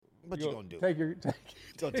What you gonna do? You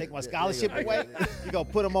gonna take my scholarship away? You gonna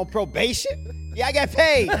put him on probation? Yeah, I got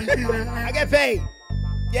paid. I got paid.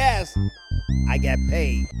 Yes, I got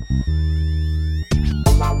paid.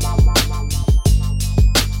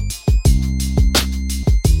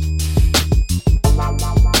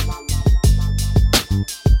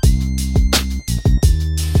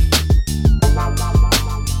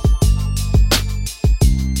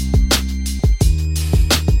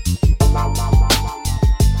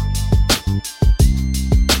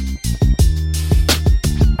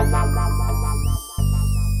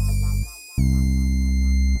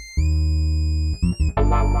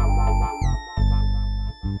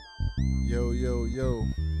 Yo,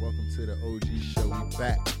 welcome to the OG show. We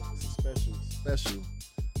back. It's a special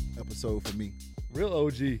episode for me. Real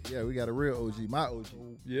OG. Yeah, we got a real OG, my OG.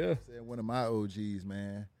 Yeah. One of my OGs,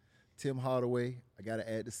 man. Tim Hardaway. I got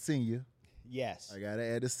to add the senior. Yes. I got to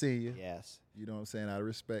add the senior. Yes. You know what I'm saying? Out of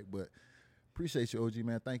respect, but appreciate you, OG,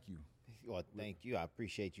 man. Thank you. Well, thank you. I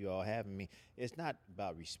appreciate you all having me. It's not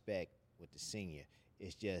about respect with the senior.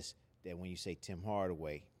 It's just that when you say Tim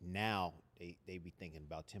Hardaway, now they be thinking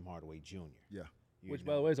about Tim Hardaway Jr. Yeah. Which,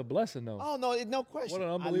 by the way, is a blessing, though. Oh, no, no question. What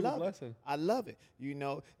an unbelievable blessing. I love it. You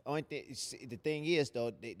know, the thing is,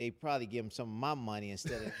 though, they probably give him some of my money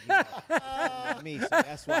instead of me. So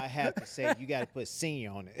that's why I have to say you got to put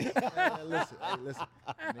senior on it.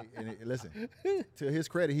 Listen. To his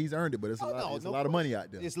credit, he's earned it, but it's a lot of money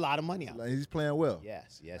out there. It's a lot of money out there. He's playing well.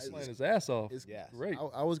 Yes. He's playing his ass off. It's great.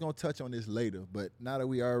 I was going to touch on this later, but now that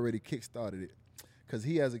we already kick-started it, because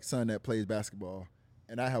he has a son that plays basketball,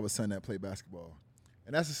 and I have a son that plays basketball.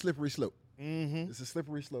 And that's a slippery slope. Mm-hmm. It's a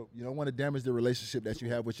slippery slope. You don't want to damage the relationship that you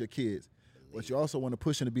have with your kids, but you also want to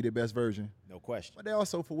push them to be their best version. No question. But they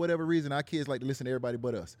also, for whatever reason, our kids like to listen to everybody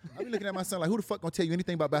but us. I be looking at my son like, who the fuck gonna tell you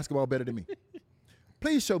anything about basketball better than me?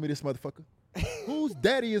 Please show me this motherfucker. Whose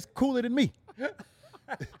daddy is cooler than me?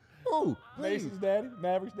 Who? Mason's daddy?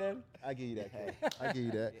 Maverick's daddy? I give you that. I give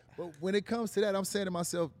you that. But when it comes to that, I'm saying to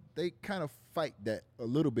myself, they kind of fight that a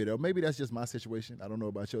little bit. Or maybe that's just my situation. I don't know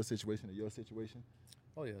about your situation or your situation.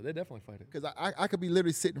 Oh, yeah, they definitely fight it. Because I could be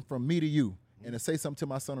literally sitting from me to you and to say something to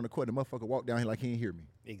my son on the court, the motherfucker walk down here like he ain't hear me.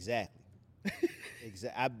 Exactly.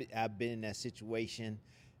 I've been in that situation,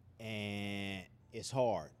 and it's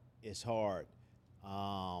hard. It's hard.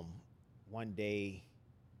 One day,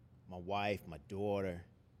 my wife, my daughter,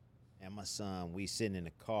 and my son, we sitting in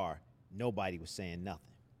the car. Nobody was saying nothing.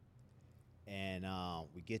 And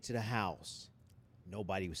we get to the house.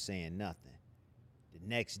 Nobody was saying nothing. The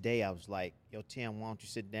next day, I was like, yo, Tim, why don't you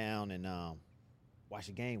sit down and watch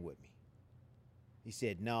a game with me? He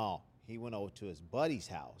said no. He went over to his buddy's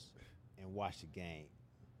house and watched the game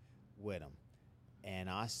with him. And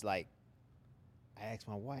I was like, I asked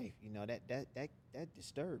my wife, you know, that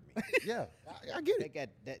disturbed me. Yeah, I get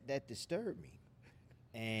it. That disturbed me.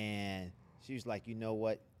 And she was like, you know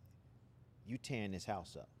what? You tearing this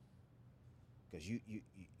house up. Because you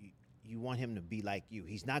want him to be like you.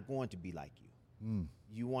 He's not going to be like you.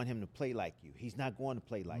 You want him to play like you. He's not going to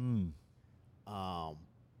play like you.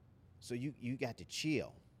 So you got to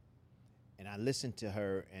chill. And I listened to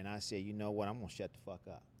her, and I said, you know what? I'm going to shut the fuck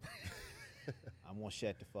up. I'm going to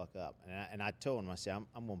shut the fuck up. And I told him, I said,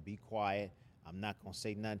 I'm going to be quiet. I'm not going to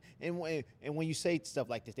say nothing. And when you say stuff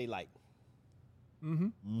like this, they like,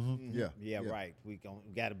 yeah, right. We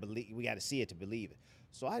got to believe. We got to see it to believe it.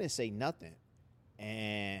 So I didn't say nothing.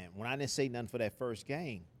 And when I didn't say nothing for that first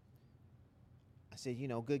game, I said, you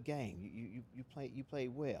know, good game. You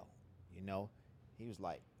played well. You know, he was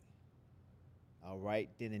like, all right.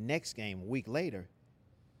 Then the next game, a week later,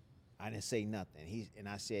 I didn't say nothing. And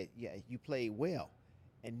I said, yeah, you played well.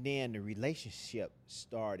 And then the relationship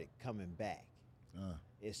started coming back.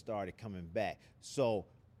 It started coming back. So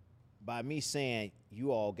by me saying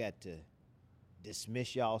you all got to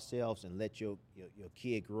dismiss yourselves and let your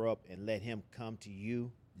kid grow up and let him come to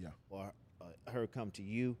you, or her come to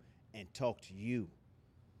you and talk to you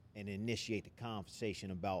and initiate the conversation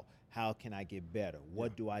about how can I get better?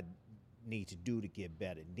 What do I need to do to get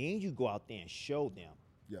better? Then you go out there and show them.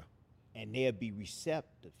 Yeah. And they'll be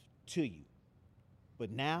receptive to you.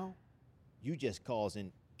 But now you just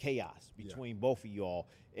causing chaos between both of y'all,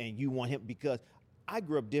 and you want him, because I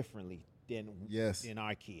grew up differently than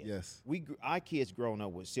our kids. Yes. Our kids growing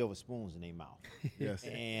up with silver spoons in their mouth. Yes.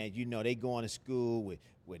 And you know, they going to school with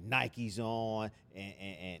Nikes on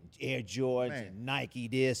and Air Jordans and Nike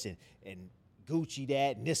this and Gucci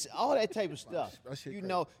that and this, all that type of stuff. You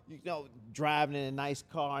know, driving in a nice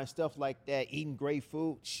car and stuff like that, eating great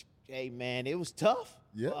food. Hey man, it was tough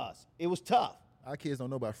for us. It was tough. Our kids don't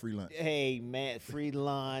know about free lunch. Hey man, free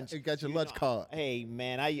lunch. You got your You lunch know, card. Hey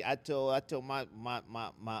man, I told my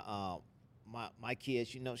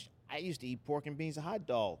kids, I used to eat pork and beans and hot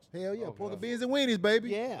dogs. Hell yeah, Oh, pork and God. beans and weenies,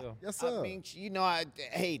 baby. Yeah. Yes, sir. I mean,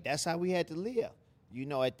 hey, that's how we had to live,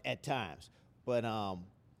 at times. But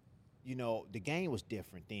the game was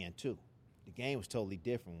different then too. The game was totally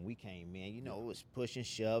different when we came in. It was pushing,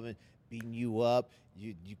 shoving, beating you up.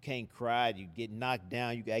 You can't cry. You get knocked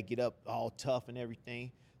down. You gotta get up all tough and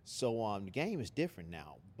everything. So the game is different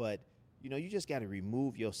now. But you just gotta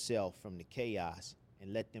remove yourself from the chaos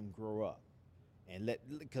and let them grow up.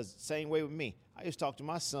 Because same way with me. I used to talk to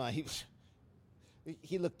my son.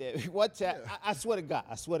 He looked at me one time. I swear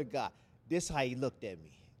to God, this how he looked at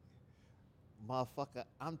me. Motherfucker,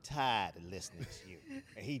 I'm tired of listening to you.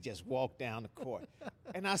 And he just walked down the court.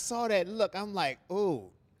 And I saw that look. I'm like, ooh.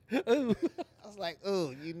 I was like,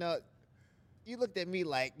 ooh, you looked at me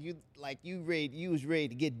like you was ready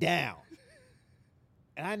to get down.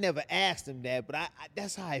 And I never asked him that, but I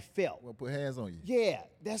that's how I felt. Well, put hands on you. Yeah,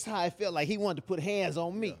 that's how I felt. Like he wanted to put hands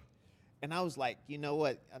on me. Yeah. And I was like, you know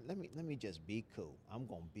what? Let me just be cool. I'm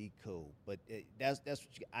gonna be cool. But that's what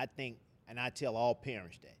I think, and I tell all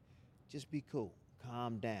parents that. Just be cool.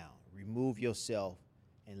 Calm down. Remove yourself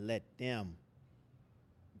and let them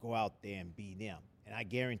go out there and be them. And I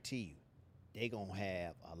guarantee you, they're gonna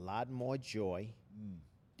have a lot more joy.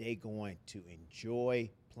 They're going to enjoy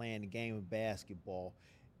playing the game of basketball,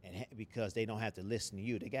 and because they don't have to listen to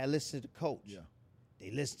you. They gotta listen to the coach. Yeah. They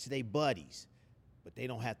listen to their buddies, but they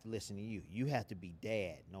don't have to listen to you. You have to be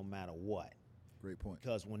dad no matter what. Great point.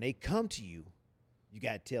 Because when they come to you, you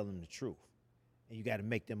gotta tell them the truth, and you gotta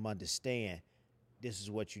make them understand this is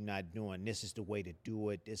what you're not doing. This is the way to do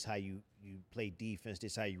it. This is how you play defense.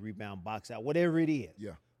 This is how you rebound, box out, whatever it is.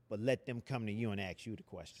 Yeah. But let them come to you and ask you the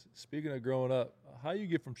question. Speaking of growing up, how you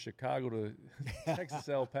get from Chicago to Texas,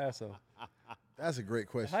 El Paso? That's a great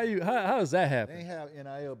question. How does that They happen? ain't have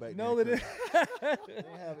NIL back No, then. they didn't. They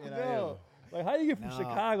didn't have NIL. No. Like, how you get from No.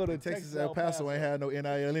 Chicago to Texas El Paso ain't had no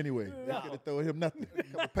NIL anyway. They could have thrown him nothing. A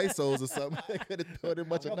couple pesos or something. They could have thrown him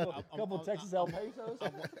much of nothing. Couple Texas El Pasos.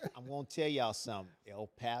 I'm going to tell y'all something. El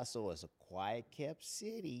Paso is a quiet kept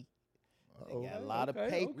city. They got a lot of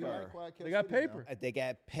Okay, paper. okay. They got paper. They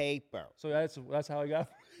got paper. So that's how I got.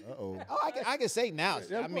 Uh-oh. Oh, I can say now.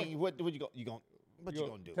 Yeah, I mean, what you gonna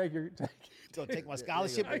do? Take your. You gonna take my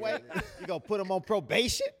scholarship away? You gonna put them on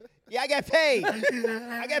probation? Yeah, I got paid.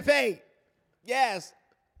 I got paid. Yes,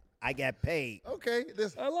 I got paid. Okay.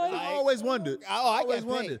 I like it. I always wondered. Oh, I always got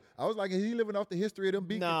wondered. paid. I was like, is he living off the history of them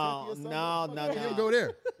beating No, Kentucky or something? no, Fuck, no. you go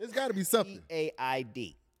there. There's got to be something.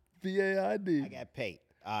 PAID. VAID. I got paid.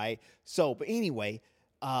 All right. So, but anyway,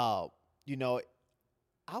 I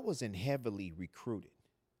wasn't heavily recruited.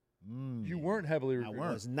 You weren't heavily I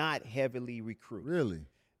recruited. was not heavily recruited. Really?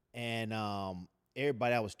 And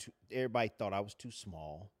everybody thought I was too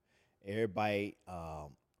small. Everybody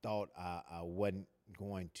thought I wasn't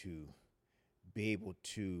going to be able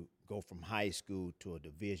to go from high school to a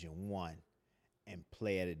Division I and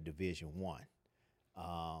play at a Division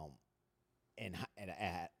I, and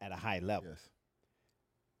at a high level. Yes.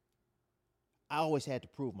 I always had to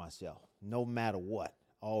prove myself, no matter what.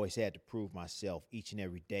 I always had to prove myself each and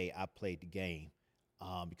every day I played the game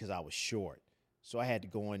because I was short. So I had to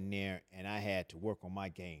go in there and I had to work on my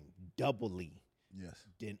game doubly Yes.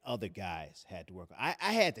 than other guys had to work on.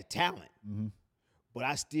 I had the talent, but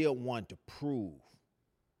I still wanted to prove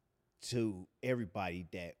to everybody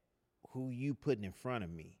that who you putting in front of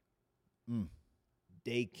me,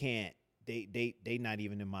 they can't, they not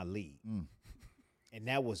even in my league. And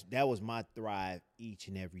that was my thrive each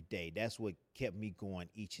and every day. That's what kept me going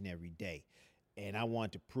each and every day. And I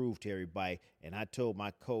wanted to prove to everybody. And I told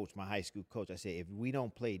my coach, my high school coach, I said, if we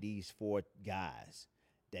don't play these 4 guys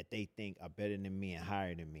that they think are better than me and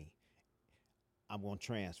higher than me, I'm going to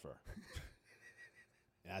transfer.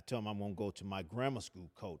 And I told them I'm going to go to my grammar school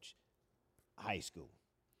coach, high school.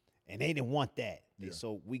 And they didn't want that. Yeah.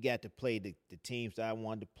 So we got to play the teams that I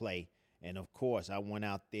wanted to play. And, of course, I went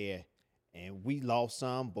out there. And we lost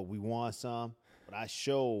some, but we won some. But I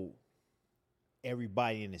showed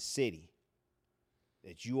everybody in the city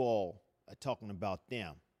that you all are talking about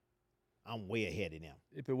them. I'm way ahead of them.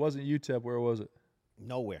 If it wasn't UTEP, where was it?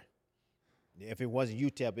 Nowhere. If it wasn't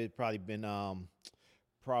UTEP, it'd probably been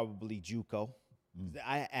probably JUCO.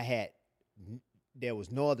 There was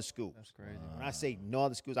no other schools. That's crazy. When I say no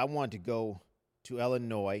other schools, I wanted to go to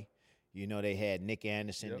Illinois. They had Nick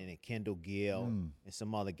Anderson and Kendall Gill and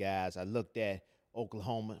some other guys. I looked at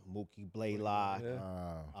Oklahoma, Mookie Blaylock.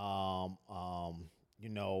 Yeah.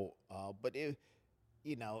 But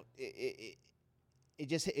it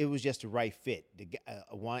it was just the right fit.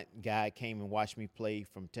 One guy came and watched me play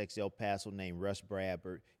from Texas El Paso named Russ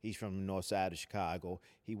Bradford. He's from the north side of Chicago.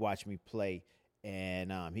 He watched me play,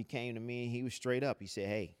 and he came to me and he was straight up. He said,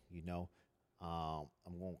 "Hey, I'm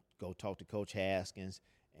going to go talk to Coach Haskins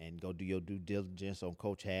and go do your due diligence on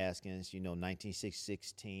Coach Haskins.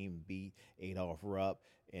 1966 team beat Adolph Rupp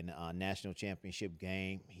in a national championship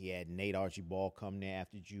game. He had Nate Archibald come there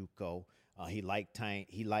after JUCO. He liked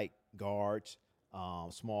guards,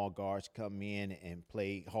 small guards come in and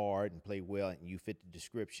play hard and play well, and you fit the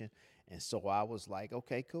description." And so I was like,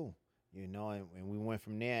 okay, cool. And we went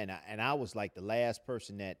from there. And I was like the last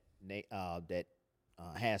person that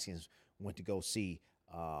Haskins went to go see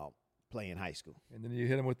play in high school. And then you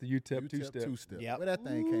hit him with the UTEP two-step. Yep. Where that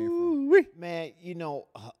thing came from? Man,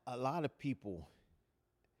 a lot of people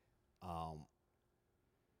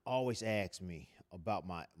always ask me about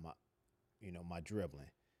my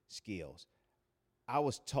dribbling skills. I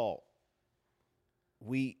was taught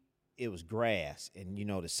it was grass and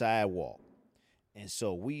the sidewalk. And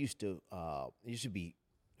so we used to be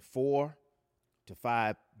 4 to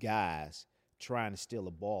 5 guys trying to steal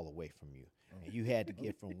a ball away from you. And you had to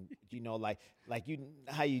get from,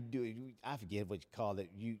 how you do it. I forget what you call it.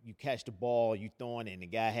 You catch the ball, you throw it, and the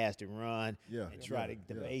guy has to run and try to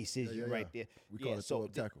the bases. You're right there. We call it throw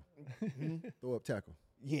up tackle. Throw up tackle.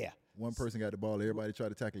 Yeah. One person got the ball, everybody try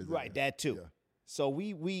to tackle his right, that too. Yeah. So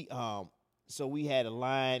we had a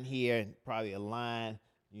line here and probably a line,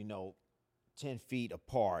 10 feet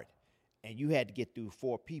apart, and you had to get through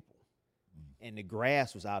 4 people. And the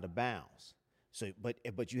grass was out of bounds. So,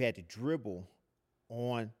 but you had to dribble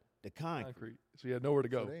on the concrete. So you had nowhere to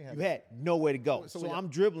go. You had nowhere to go. So I'm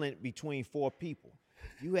dribbling between 4 people.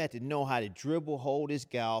 You had to know how to dribble, hold this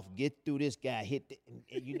guy off, get through this guy, hit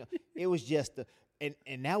and it was just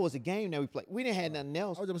and that was a game that we played. We didn't have nothing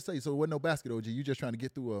else. I was just going to say, so it wasn't no basket, OG. You just trying to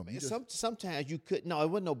get through sometimes you could. No, it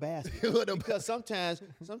wasn't no basket. Because sometimes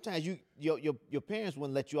your parents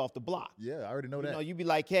wouldn't let you off the block. Yeah, I already know that. You'd be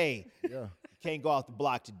like, hey, yeah, you can't go off the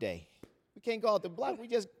block today. We can't go off the block.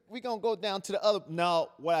 We gonna go down to the other. No,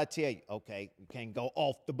 what I tell you, okay, you can't go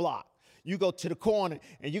off the block. You go to the corner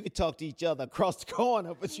and you can talk to each other across the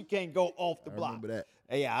corner, but you can't go off the block. I remember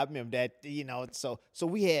that. Yeah, I remember that. So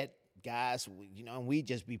we had guys, and we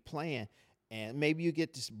just be playing, and maybe you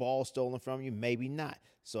get this ball stolen from you, maybe not.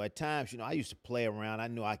 So at times, I used to play around. I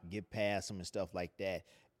knew I could get past them and stuff like that.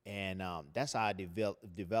 And that's how I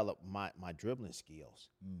developed my dribbling skills.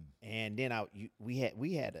 And then we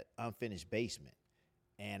had an unfinished basement,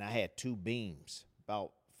 and I had 2 beams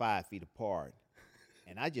about 5 feet apart.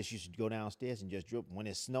 And I just used to go downstairs and just dribble. When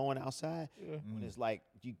it's snowing outside, when it's like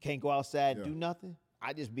you can't go outside and do nothing,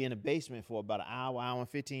 I just be in the basement for about an hour and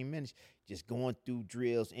 15 minutes, just going through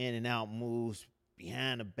drills, in and out moves,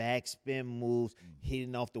 behind the back, spin moves,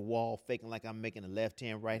 hitting off the wall, faking like I'm making a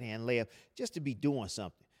left-hand, right-hand layup, just to be doing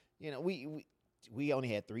something. We only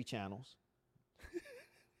had 3 channels.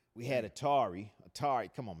 We had Atari,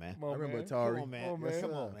 come on, man. I remember Atari. Come on, man.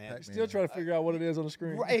 Come on, man. Still trying to figure out what it is on the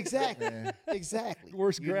screen. Right, exactly.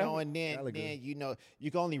 Worst graphic. And then you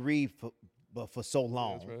can only read for so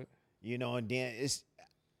long. That's right. And then it's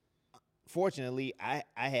fortunately I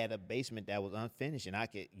had a basement that was unfinished and I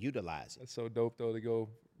could utilize it. That's so dope though to go.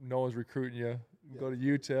 No one's recruiting you. Go to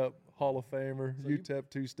UTEP, Hall of Famer, UTEP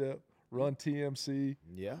two-step, run TMC.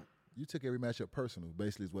 Yeah. You took every matchup personal,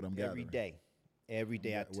 basically, is what I'm gathering. Every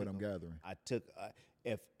day I took what I'm gathering. I took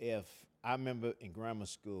if I remember in grammar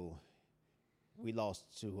school, we lost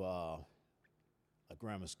to a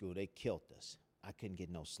grammar school. They killed us. I couldn't get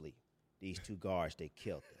no sleep. These 2 guards, they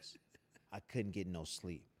killed us. I couldn't get no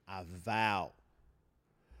sleep. I vowed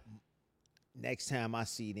next time I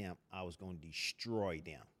see them, I was going to destroy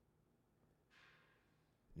them.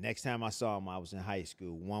 Next time I saw them, I was in high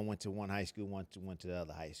school. One went to one high school, one went to the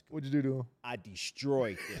other high school. What'd you do to them? I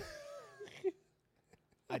destroyed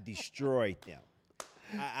them.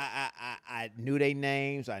 I knew their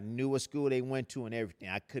names. I knew what school they went to and everything.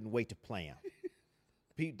 I couldn't wait to play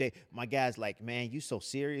them. My guys like, man, you so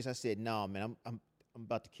serious? I said, no, man, I'm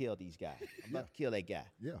about to kill these guys. I'm about to kill that guy.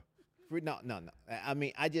 Yeah. No. I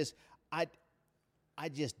mean, I just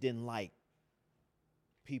didn't like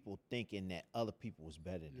people thinking that other people was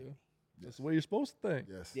better than me. That's the way you're supposed to think.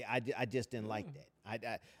 Yes. Yeah, I just didn't like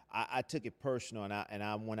that. I took it personal, and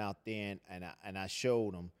I went out there and I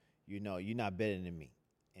showed them, you're not better than me,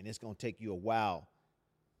 and it's gonna take you a while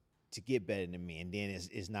to get better than me, and then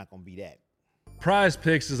it's not gonna be that. Prize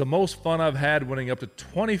Picks is the most fun I've had, winning up to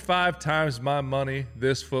 25 times my money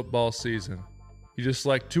this football season. You just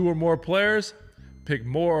select 2 or more players, pick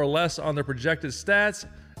more or less on their projected stats,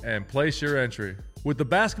 and place your entry. With the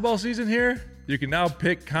basketball season here, you can now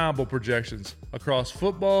pick combo projections across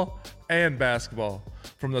football and basketball.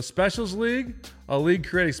 From the Specials League, a league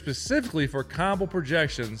created specifically for combo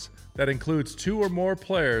projections that includes 2 or more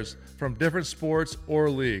players from different sports or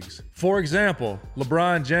leagues. For example,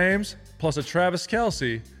 LeBron James plus a Travis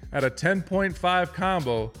Kelce at a 10.5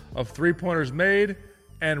 combo of three-pointers made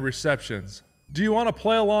and receptions. Do you want to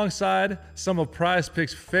play alongside some of Prize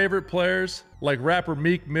Picks' favorite players like rapper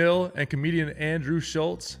Meek Mill and comedian Andrew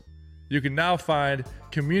Schultz? You can now find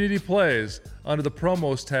community plays under the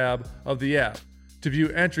promos tab of the app to view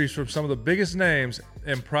entries from some of the biggest names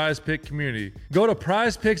in Prize Pick community. Go to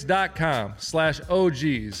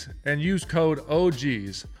prizepicks.com/OGs and use code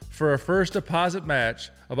OGs for a first deposit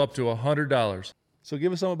match of up to $100. So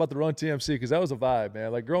give us something about the Run TMC, because that was a vibe,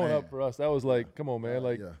 man. Like growing up for us, that was like, come on, man.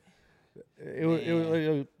 Like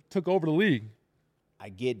it took over the league. I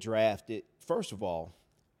get drafted. First of all,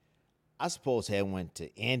 I suppose I went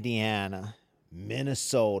to Indiana,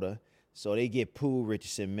 Minnesota. So they get Poole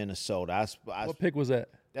Richardson, Minnesota. What pick was that?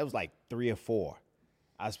 That was like 3 or 4.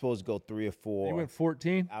 I was supposed to go 3 or 4. You went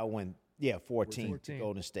 14? I went, 14 to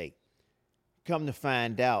Golden State. Come to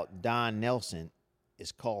find out, Don Nelson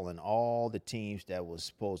is calling all the teams that was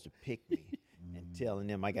supposed to pick me and telling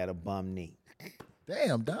them I got a bum knee.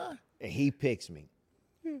 Damn, Don. And he picks me.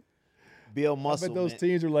 Bill Musselman. I bet those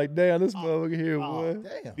teams are like, damn, this motherfucker here, boy.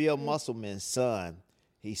 Damn. Bill Musselman's son,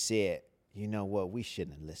 he said, you know what, we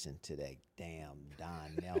shouldn't have listened to that damn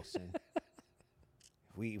Don Nelson.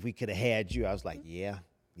 we could have had you. I was like,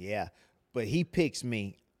 yeah. But he picks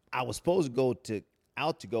me. I was supposed to go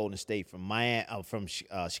out to Golden State from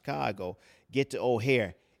Chicago, get to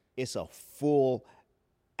O'Hare. It's a full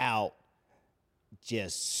out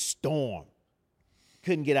just storm.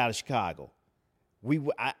 Couldn't get out of Chicago.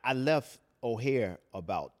 I left O'Hare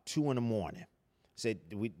about 2 a.m. Said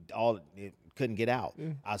couldn't get out.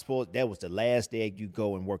 I suppose that was the last day you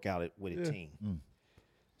go and work out with a team.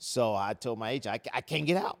 So I told my agent, I can't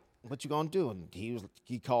get out. What you gonna do? And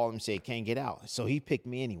he called him and said, can't get out. So he picked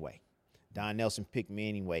me anyway. Don Nelson picked me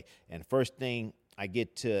anyway. And the first thing I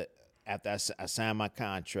get to after I signed my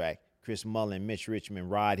contract, Chris Mullin, Mitch Richmond,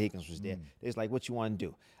 Rod Higgins was there. They was like, what you want to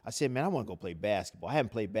do? I said, man, I want to go play basketball. I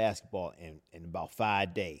haven't played basketball in about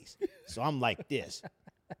 5 days. So I'm like this.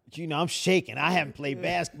 You know, I'm shaking. I haven't played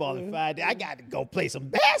basketball in 5 days. I got to go play some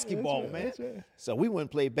basketball, man. Right. So we went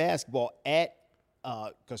and played basketball at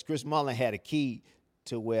because Chris Mullin had a key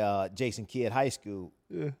to where Jason Kidd High School.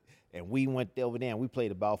 Yeah. And we went over there and we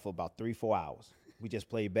played for about 3-4 hours. We just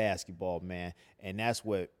played basketball, man. And that's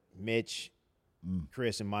what Mitch,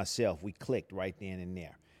 Chris, and myself, we clicked right then and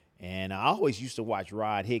there. And I always used to watch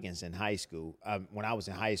Rod Higgins in high school. When I was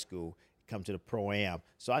in high school, come to the Pro-Am.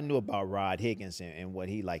 So I knew about Rod Higgins and what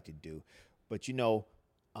he liked to do. But, you know,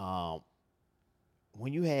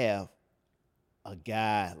 when you have a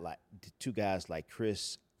guy like 2 guys like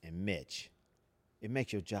Chris and Mitch, it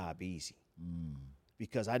makes your job easy.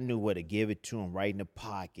 Because I knew where to give it to him, right in the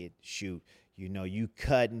pocket, shoot. You know, you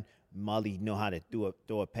cutting, Mully know how to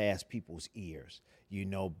throw it past people's ears. You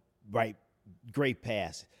know, right, great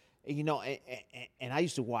pass. And, you know, and I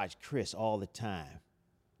used to watch Chris all the time,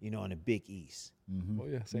 you know, in the Big East. Oh,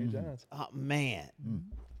 yeah, St. John's. Man.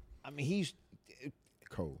 I mean, he's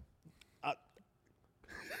cold.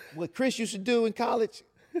 What Chris used to do in college,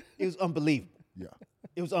 it was unbelievable. Yeah.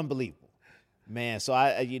 It was unbelievable. Man, so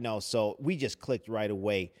so we just clicked right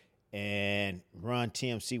away. And Run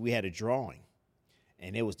TMC, we had a drawing.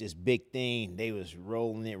 And it was this big thing. They was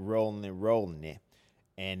rolling it.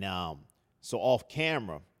 And so off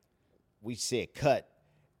camera, we said cut.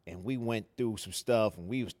 And we went through some stuff, and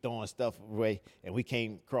we was throwing stuff away. And we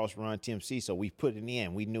came across Run TMC, so we put it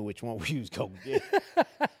in. We knew which one we was going to get.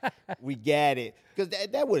 We got it. Because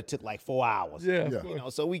that would have took like 4 hours. Yeah. You know,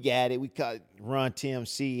 so we got it. We cut Run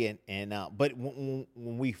TMC. But when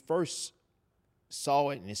we first saw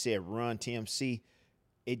it and it said Run TMC,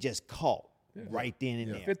 it just caught right then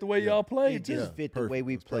and there. Fit the way y'all played. It just fit the way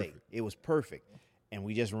we played. It was perfect. And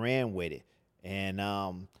we just ran with it. And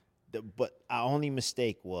but our only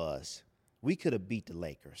mistake was we could have beat the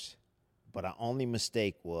Lakers. But our only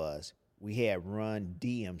mistake was we had Run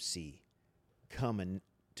DMC coming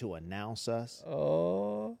to announce us.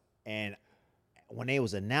 Oh. And when they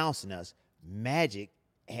was announcing us, Magic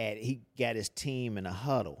he got his team in a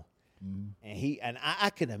huddle. And I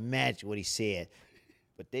could imagine what he said.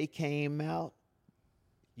 But they came out,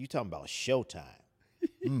 you talking about showtime.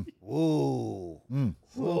 Whoa.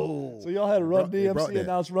 Whoa. So y'all had a Run DMC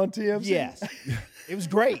announce Run TMC? Yes. It was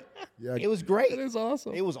great. It was great. It is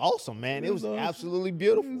awesome. It was awesome, man. It was awesome. Absolutely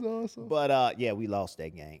beautiful. It was awesome. But, we lost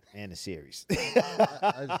that game and the series.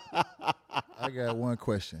 I got one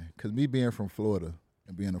question. Because me being from Florida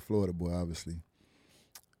and being a Florida boy, obviously,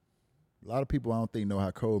 a lot of people I don't think know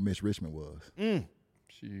how cold Mitch Richmond was.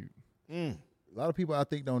 Shoot. A lot of people I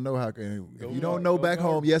think don't know how. If you North, don't know go back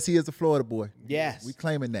North. home, yes, he is a Florida boy. Yes. We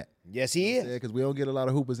claiming that. Yes, he is. Because we don't get a lot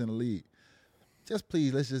of hoopers in the league. Just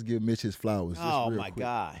please, let's just give Mitch his flowers. just Oh real my quick.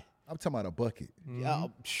 God. I'm talking about a bucket. Yeah,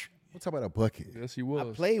 psh, I'm talking about a bucket. Yes, he I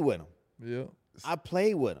was. played with him. Yeah. I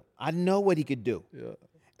played with him. I know what he could do.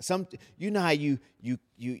 Yeah. You know how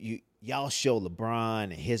y'all show LeBron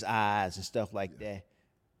and his eyes and stuff like that.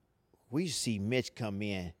 We see Mitch come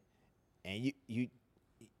in, and you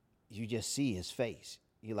just see his face.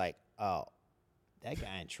 You're like, oh, that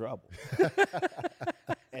guy in trouble.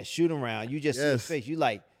 At shoot around, you just see his Yes. face. You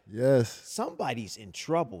like, Yes. somebody's in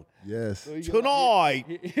trouble Yes. tonight.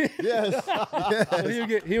 Yes. So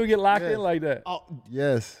he would get locked in like that. Oh,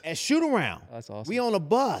 Yes. at shoot around. That's awesome. We on a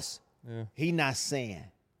bus. Yeah. He not saying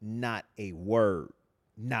not a word,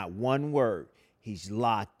 not one word. He's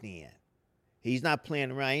locked in. He's not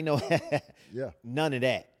playing around. You know, Yeah. none of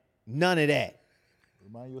that. None of that.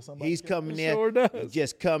 Remind you of somebody? He's coming He in, sure does. he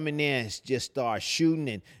just coming in, just start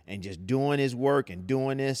shooting and just doing his work and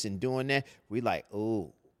doing this and doing that. We like,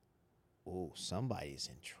 oh, somebody's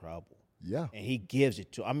in trouble. Yeah. And he gives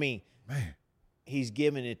it to. I mean, Man. he's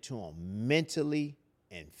giving it to him mentally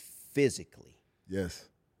and physically. Yes.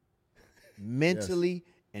 Mentally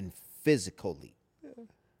and physically.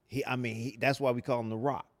 That's why we call him the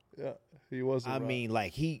Rock. Yeah. He was. I mean,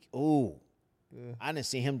 like I didn't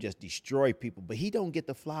see him just destroy people, but he don't get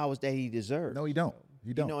the flowers that he deserves. No, he don't.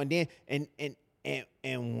 He don't. You know, and then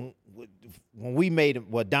and when we made him,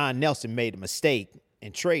 well, Don Nelson made a mistake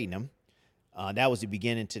in trading him. That was the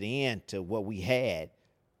beginning to the end to what we had.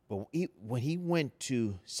 But when he went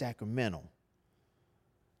to Sacramento,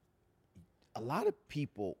 a lot of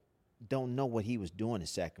people don't know what he was doing in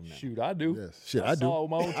Sacramento. Shoot, I do. Yes. Shit, I I saw it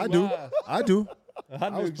with my do. own I two do. eyes. I do. I I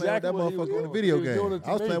knew was exactly playing with that what he was motherfucker on the doing. video He was doing game. it to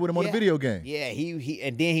I was me. playing with him on the video game. Yeah, he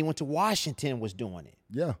and then he went to Washington, was doing it.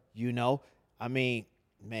 Yeah. You know, I mean,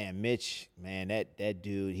 man, Mitch, man, that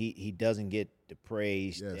dude, he doesn't get the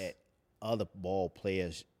praise Yes. that other ball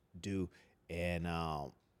players do, and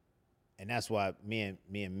that's why me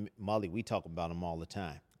and Mully, we talk about him all the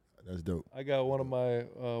time. That's dope. I got one of my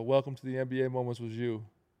welcome to the NBA moments was you,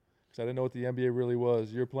 because I didn't know what the NBA really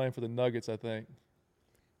was. You're playing for the Nuggets, I think,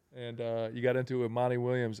 and you got into it with Monty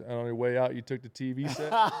Williams, and on your way out, you took the TV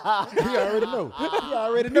set. He already know. He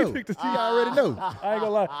already know. He already know. I ain't gonna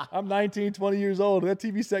lie, I'm 19, 20 years old. That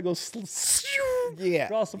TV set goes Yeah,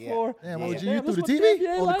 across the yeah. floor. Damn, Yeah. OG, Damn, you that's threw the what TV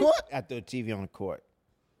NBA on the like? court? I threw the TV on the court.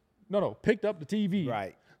 No, picked up the TV.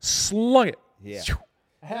 Right. Slung it. Yeah.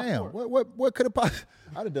 Damn, what could have possibly?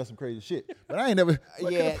 I'd have done some crazy shit, but I ain't never.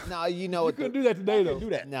 Yeah. No, you know what? Couldn't do that today though.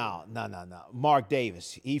 do that. No. Mark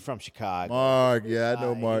Davis. He from Chicago. Mark, yeah, I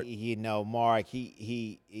know Mark. You know, Mark.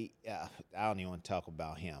 He I don't even want to talk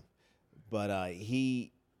about him, but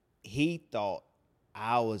he thought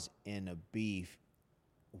I was in a beef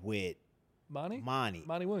with Monty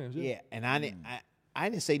Williams. Yeah. Yeah, and I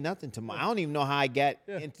didn't say nothing to Monty. I don't even know how I got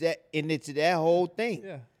into that whole thing.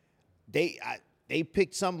 Yeah. They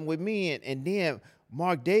picked something with me, and then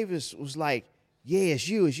Mark Davis was like, "Yeah, it's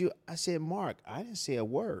you." I said, "Mark, I didn't say a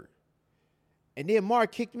word." And then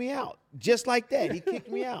Mark kicked me out, just like that. He kicked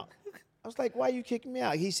me out. I was like, "Why you kicking me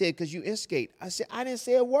out?" He said, "Because you instigate." I said, "I didn't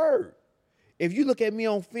say a word." If you look at me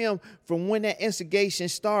on film from when that instigation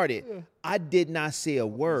started, I did not say a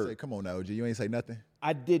word. Say, come on now, OG, you ain't say nothing.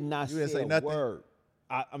 I did not You didn't say say a nothing? word.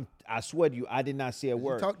 I swear to you, I did not say a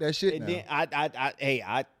word. talk that shit And now. then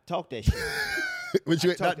I talked that shit. But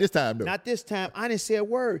you not this time though. Not this time. I didn't say a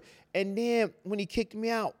word. And then when he kicked me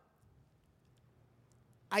out,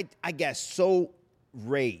 I got so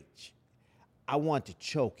rage. I wanted to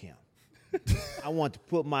choke him. I wanted to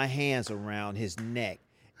put my hands around his neck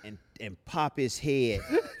and pop his head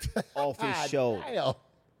off his shoulder. Damn.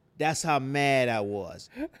 That's how mad I was.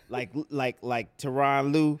 Like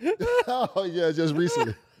Tyronn Lue Oh yeah, just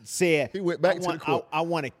recently. said. He went back to the court. I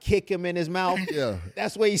want to kick him in his mouth. Yeah.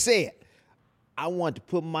 That's what he said. I wanted to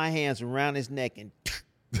put my hands around his neck and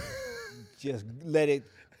just let it,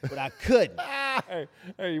 but I couldn't.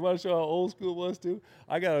 Hey, you want to show how old school it was too?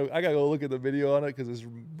 I gotta go look at the video on it because it's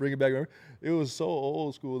bringing back memory. It was so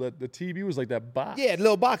old school that the TV was like that box. Yeah,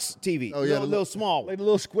 little box TV. Oh, yeah, little small Like one. the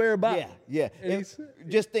little square box. Yeah. And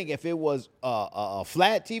Just think if it was a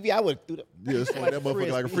flat TV, I would have threw the. Yeah, swung that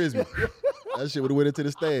motherfucker like a frisbee. That shit would have went into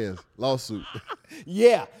the stands. Lawsuit.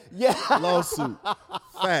 Yeah. Lawsuit.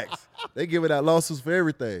 Facts. They giving out lawsuits for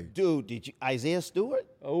everything. Dude, did you Isaiah Stewart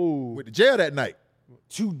Oh, Went to jail that night.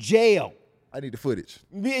 to jail? I need the footage.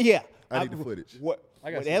 Yeah. I need the footage. What?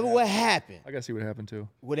 whatever what happened, I gotta see what happened too.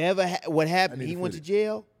 what happened, need he the went to footage.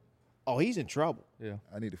 jail. Oh, he's in trouble. Yeah.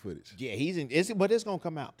 I need the footage. Yeah, but it's gonna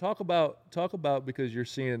come out. Talk about because you're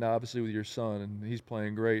seeing it now, obviously with your son, and he's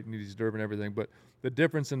playing great and he's deserving everything. But the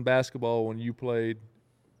difference in basketball when you played,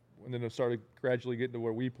 and then it started gradually getting to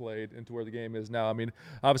where we played and to where the game is now. I mean,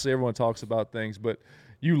 obviously everyone talks about things, but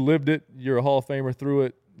you lived it. You're a Hall of Famer through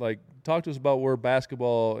it. Like, talk to us about where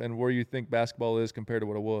basketball and where you think basketball is compared to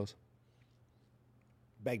what it was.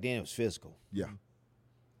 Back then, it was physical. Yeah.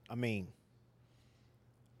 I mean,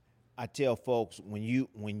 I tell folks when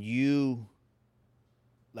you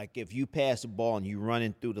like if you pass the ball and you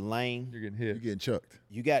running through the lane, You're getting You're hit. getting chucked.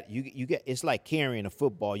 you got it's like carrying a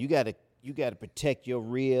football. You got to protect your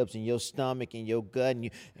ribs and your stomach and your gut and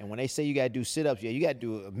when they say you got to do sit-ups, you got to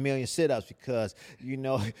do 1 million sit-ups because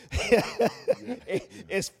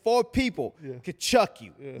it's 4 people could chuck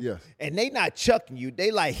you. Yes. And they not chucking you,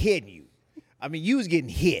 they like hitting you. I mean, you was getting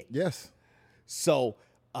hit. Yes. So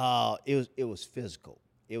it was physical.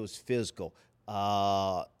 It was physical.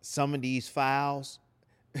 Some of these fouls,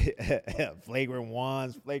 flagrant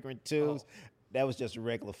ones, flagrant twos, that was just a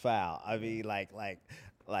regular foul. I mean, like,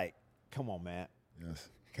 come on, man. Yes.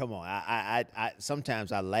 Come on. I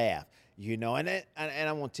sometimes I laugh, and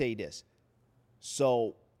I want to tell you this.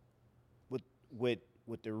 So, with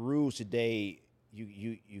the rules today,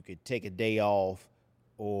 you could take a day off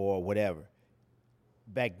or whatever.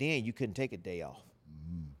 Back then, you couldn't take a day off.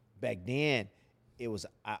 Back then, it was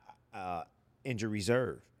injury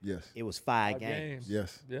reserve. Yes. It was 5 games.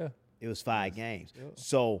 Yes. Yeah. It was 5 games. Yeah.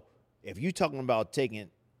 So if you're talking about taking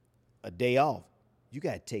a day off, you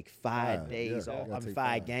got to take 5 days yeah, off. gotta I mean, take 5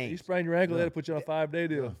 5. You games. sprained your ankle, they had to put you on a 5-day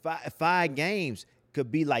deal. 5 games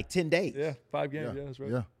could be like 10 days. Yeah, 5 games. Yeah, that's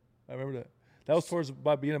right. Yeah. I remember that. That was towards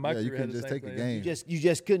by being in my Yeah, you career. I had couldn't the just same take a thing. game. You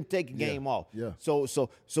just couldn't take a game off. Yeah. So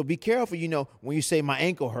be careful, when you say my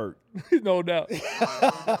ankle hurt. No doubt.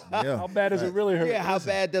 Yeah. How bad does it really hurt? Yeah, how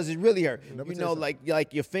bad does it really hurt? Let me You tell know, you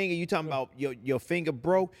like your finger. You talking about your finger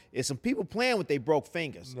broke? There's some people playing with they broke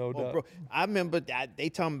fingers. No Or doubt. I remember that they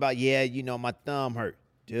talking about my thumb hurt,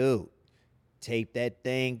 dude. Tape that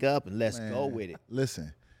thing up and let's go Man, with it.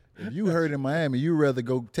 Listen, if you hurt in Miami, you rather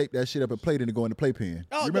go tape that shit up and play than to go in the playpen.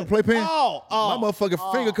 Oh, You remember the- playpen? oh, My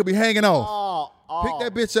motherfucking finger could be hanging off. Pick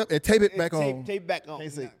that bitch up and tape it back on. Tape back on.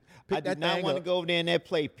 Can't say- I pick did that not thing want to up. go over there in that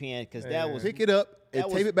playpen because that was Pick it up and that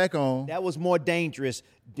tape was- it back on. that was more dangerous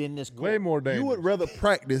than this. Way court. more You dangerous. would rather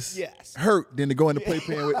practice Yes. hurt than to go in the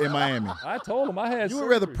playpen in Miami. I told him I had You would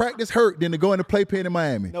rather surgery. practice hurt than to go in the playpen in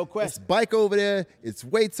Miami. No question. It's bike over there. It's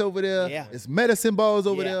weights over there. Yeah. It's medicine balls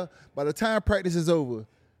over Yeah. there. By the time practice is over,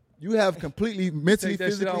 you have completely mentally,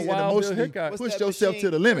 Take that shit on physically, and Wild Bill emotionally Hickok. What's pushed that yourself machine?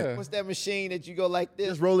 to the limit. Yeah. What's that machine that you go like this?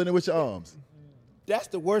 Just rolling it with your arms. That's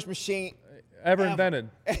the worst machine Ever ever. invented.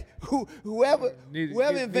 Whoever Need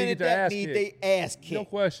invented their that ass need kicked. they ass No kicked.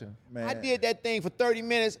 question. Man. I did that thing for 30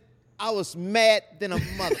 minutes. I was mad than a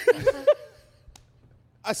mother.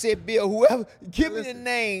 I said, Bill, whoever, give me the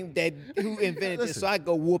name who invented this so I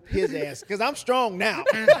go whoop his ass because I'm strong now.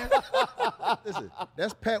 Listen,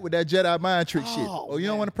 that's Pat with that Jedi mind trick shit. Oh, Oh, you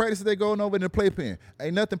don't man. want to practice it? They going over in the playpen.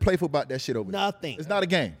 Ain't nothing playful about that shit over there. Nothing. It's not a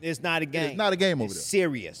game. It's not a game. It's not a game over It's there.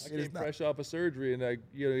 serious. I came fresh off of surgery, and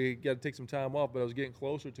you got to take some time off, but I was getting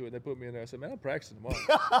closer to it, and they put me in there. I said, man, I'm practicing tomorrow.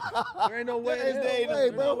 There ain't no way in hell. There ain't no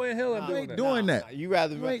There's way, no bro. way in hell I'm You doing ain't that. doing that. You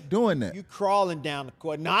rather You ain't doing that. You crawling down the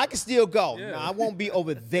court. No, I can still go. Yeah. No, I won't be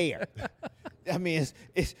over there. I mean,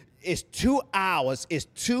 it's 2 hours. It's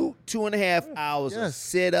 2.5 hours of Yes.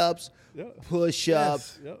 sit-ups, Yeah.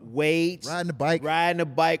 push-ups, Yes. weights, Riding the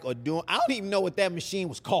bike. or doing. I don't even know what that machine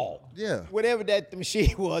was called. Yeah. whatever that the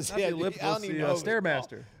machine was. Not the I elliptical, don't it's even the know. what it was called.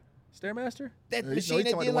 Stairmaster. Stairmaster? That You know, machine you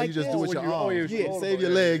that talking did about like you just this. do with your Oh, arms. you You roll save the your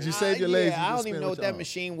ball, legs. yeah. You save your legs. Yeah, I You don't just even spin know with what your that arms.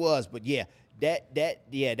 machine was, but yeah, that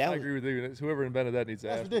I was. agree with you. Whoever invented that needs to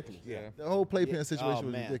That's ask. ridiculous. Yeah. The whole playpen situation Oh,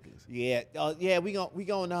 was man. ridiculous. Yeah, yeah, we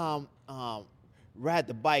gonna ride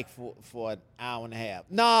the bike for an hour and a half.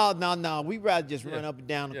 No, we rather just run Yeah. up and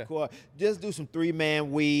down the Yeah. court. Just do some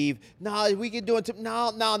 3-man weave. No, we can do it.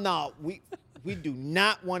 No. We do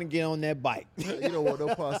not want to get on that bike. You don't want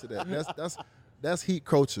no parts of that. That's heat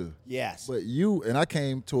culture. Yes. But I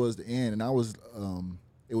came towards the end, and I was,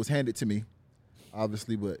 it was handed to me,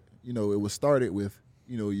 obviously, but it was started with,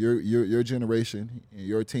 your generation and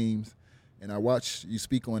your teams, and I watched you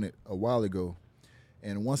speak on it a while ago,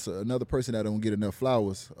 and once another person that don't get enough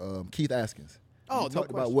flowers, Keith Askins. Oh, you no talked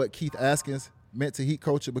about question. what Keith Askins meant to heat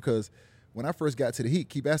culture because when I first got to the Heat,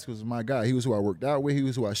 Keith Askins was my guy. He was who I worked out with. He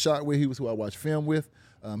was who I shot with. He was who I watched film with.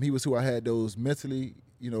 He was who I had those mentally,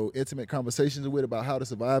 intimate conversations with about how to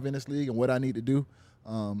survive in this league and what I need to do.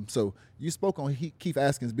 So you spoke on Keith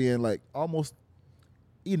Askins being like almost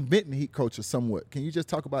inventing heat culture somewhat. Can you just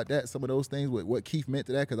talk about that, some of those things, what Keith meant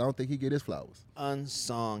to that? Because I don't think he get his flowers.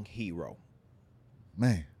 Unsung hero.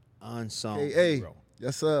 Man. Unsung Hey, hero.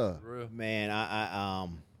 yes, sir. For real. Man,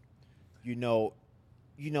 you know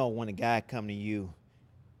when a guy come to you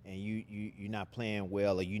and you're not playing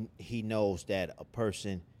well, or he knows that a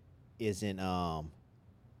person isn't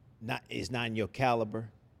not in your caliber,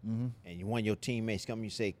 and one of your teammates come, you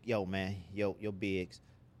say, yo man, yo Biggs,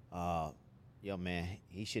 yo man,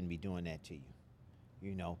 he shouldn't be doing that to you.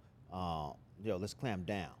 Yo, let's clamp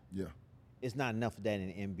down. Yeah. It's not enough of that in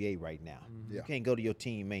the NBA right now. Yeah. You can't go to your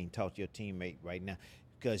teammate and talk to your teammate right now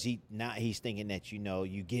because he's thinking that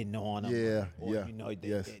you getting on him. Yeah, or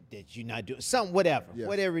yeah, that you're not doing something,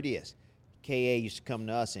 whatever it is. KA used to come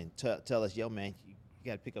to us and tell us, yo man, you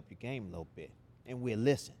got to pick up your game a little bit, and we'll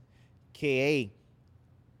listen. KA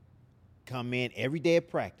come in every day of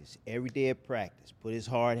practice, put his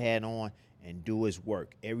hard hat on and do his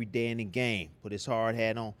work. Every day in the game, put his hard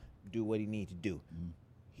hat on, do what he need to do.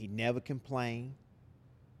 He never complained.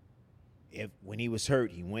 When he was hurt,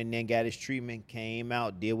 he went in there and got his treatment, came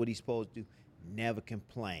out, did what he's supposed to do, never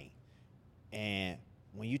complained. And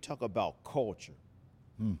when you talk about culture,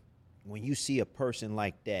 when you see a person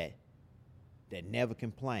like that never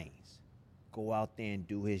complains, go out there and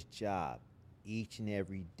do his job each and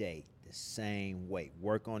every day the same way.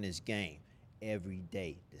 Work on his game every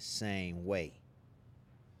day the same way.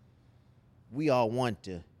 We all want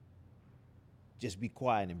to just be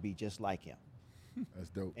quiet and be just like him. That's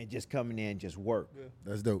dope. And just come in there and just work. Yeah.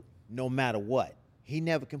 That's dope. No matter what. He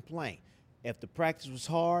never complained. If the practice was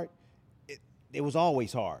hard, it was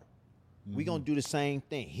always hard. We gonna do the same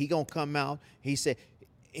thing. He gonna come out. He said,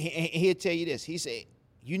 he'll tell you this. He said,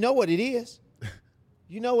 you know what it is?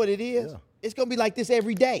 You know what it is? Yeah. It's gonna be like this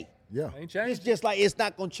every day. Yeah. Ain't It's changed. just like it's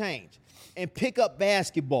not gonna change. And pick up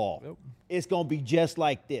basketball. Yep. It's gonna be just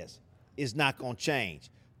like this. It's not gonna change.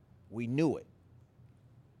 We knew it.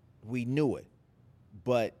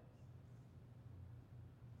 But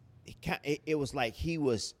it was like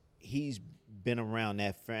he's been around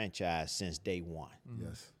that franchise since day one.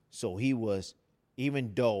 Yes. So he was,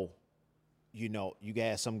 even though, you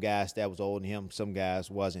got some guys that was older than him, some guys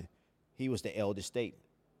wasn't, he was the eldest statesman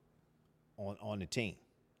on the team.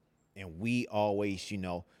 And we always,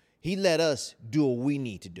 he let us do what we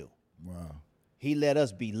need to do. Wow. He let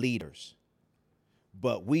us be leaders.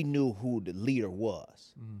 But we knew who the leader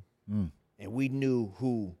was. And we knew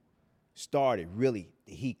who started really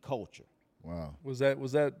the Heat culture. Wow. Was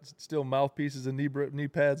that still mouthpieces and knee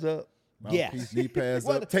pads up? Yes. Mouthpiece, knee pads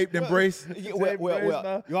Well, up, taped embrace.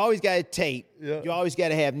 Well, you always got to tape. Yeah. You always got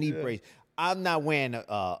to have knee brace. I'm not wearing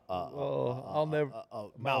I'll never a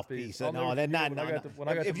mouthpiece. I'll No, never that's forget not. when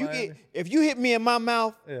I got to Miami. If you hit me in my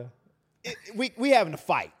mouth, Yeah. we having a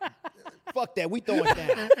fight. Fuck that. We throwing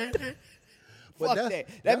down. Fuck that.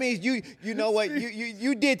 That means you know what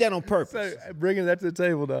you did that on purpose. So, bringing that to the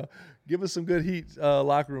table now. Give us some good Heat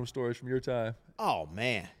locker room stories from your time. Oh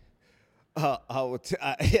man, I would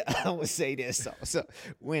say this. So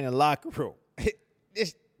we're in the locker room.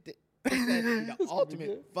 This the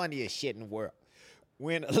ultimate funniest shit in the world.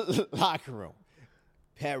 We're in the locker room.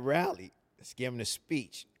 Pat Riley is giving a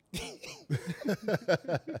speech.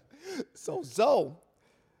 So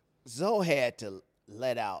Zoe had to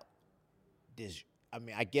let out this. I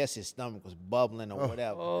mean, I guess his stomach was bubbling or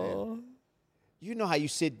whatever. Oh. You know how you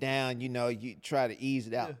sit down, you try to ease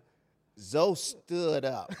it out. Zoe stood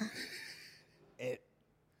up and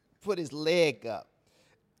put his leg up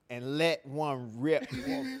and let one rip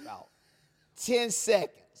walk out. 10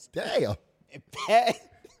 seconds. Damn. And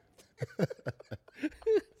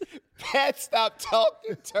Pat stopped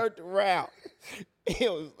talking, turned around.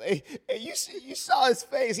 It was, and you saw his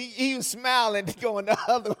face. He was smiling, going the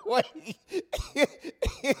other way.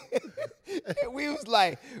 And we was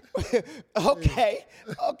like, okay,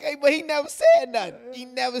 but he never said nothing.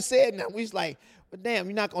 We was like, but damn,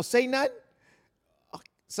 you're not gonna say nothing?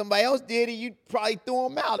 Somebody else did it. You probably threw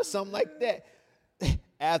him out or something like that.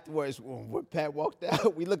 Afterwards, when Pat walked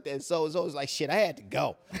out, we looked at Zoe. Zoe was like, shit, I had to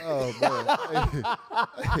go. Oh, man.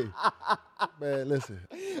 Hey, man, listen.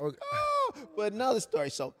 Okay. But another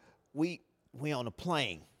story. So we on a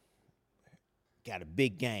plane. Got a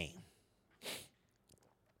big game.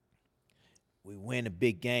 We win a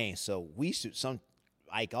big game. So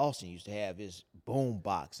Ike Austin used to have his boom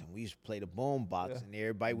box, and we used to play the boom box, and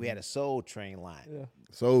everybody, we had a Soul Train line. Yeah.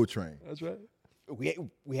 Soul Train. That's right.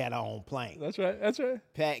 We had our own plane. That's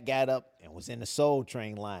right. Pat got up and was in the Soul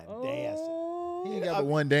Train line dancing. He ain't got but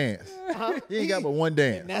one dance. He ain't got but one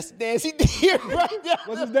dance. And that's the dance he did right there.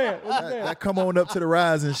 What's his dance? That come on up to the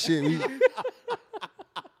rise and shit.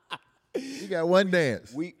 He got one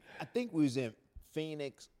dance. I think we was in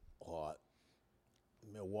Phoenix or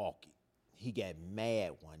Milwaukee. He got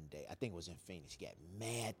mad one day. I think it was in Phoenix. He got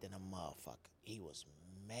mad than a motherfucker. He was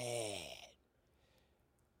mad.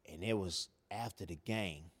 And it was after the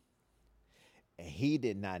game. And he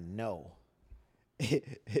did not know,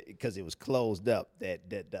 because it was closed up, that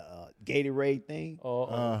the Gatorade thing.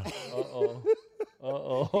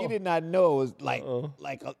 He did not know it was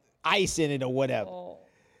like ice in it or whatever.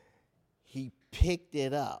 He picked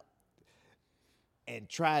it up and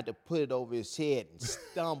tried to put it over his head and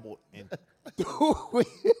stumbled and threw it.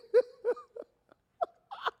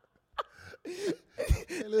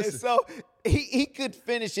 And so he could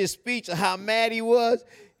finish his speech of how mad he was.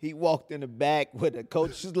 He walked in the back where the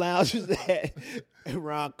coach's lounge was at, and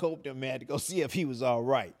Ron Copeland, man, to go see if he was all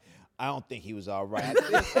right. I don't think he was all right.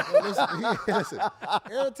 Listen,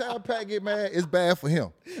 every time Pat get mad, it's bad for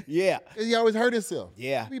him. Yeah. He always hurt himself.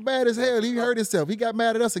 Yeah. He bad as hell. He hurt himself. He got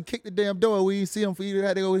mad at us and kicked the damn door. We didn't see him for he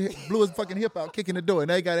had to go blew his fucking hip out kicking the door, and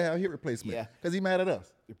they got to have a hip replacement. Yeah. Because he mad at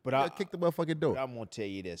us. But I kicked the motherfucking door. I'm gonna tell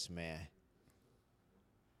you this, man.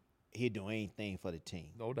 He'd do anything for the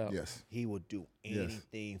team. No doubt. Yes. He would do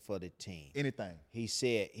anything for the team. Anything.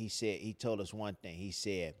 He told us one thing. He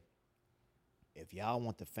said, if y'all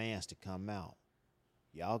want the fans to come out,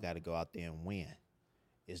 y'all got to go out there and win.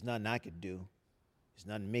 There's nothing I could do. There's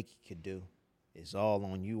nothing Mickey could do. It's all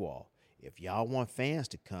on you all. If y'all want fans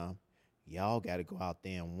to come, y'all got to go out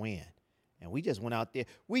there and win. And we just went out there.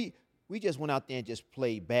 We just went out there and just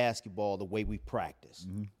played basketball the way we practiced.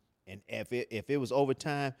 Mm-hmm. And if it was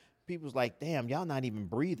overtime, people was like, damn, y'all not even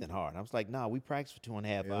breathing hard. I was like, nah, we practice for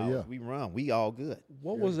 2.5 hours. Yeah. We run. We all good.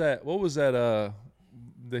 What was that? What was that?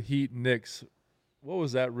 The Heat Knicks. What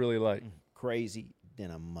was that really like? Crazy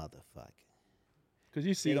than a motherfucker. Because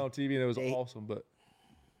you see it on TV and it was awesome, but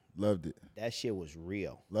loved it. That shit was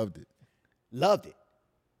real. Loved it.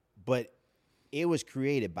 But it was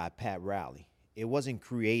created by Pat Riley. It wasn't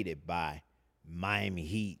created by Miami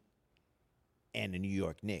Heat and the New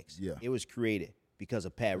York Knicks. Yeah. It was created because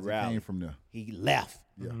of Pat Riley. He came from there. He left.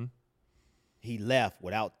 Yeah. Mm-hmm. He left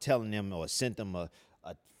without telling them or sent them a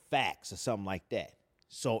fax or something like that.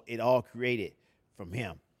 So it all created from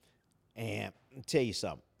him. And I'll tell you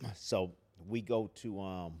something. So we go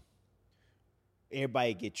to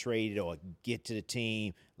everybody get traded or get to the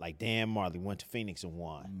team. Like Dan Marley went to Phoenix and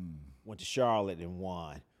won. Went to Charlotte and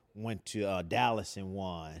won. Went to Dallas and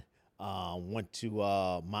won. Went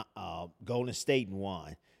to Golden State and won.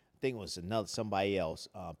 I think it was somebody else.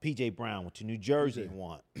 P.J. Brown went to New Jersey and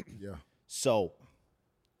won. Yeah. So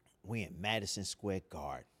we in Madison Square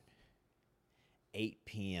Garden. 8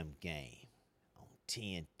 p.m. game on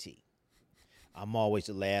TNT. I'm always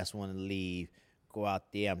the last one to leave. Go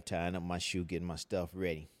out there. I'm tying up my shoe, getting my stuff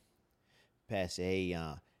ready. Pat said, hey,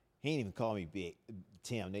 he didn't even call me Big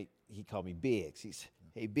Tim. He called me Biggs. He said,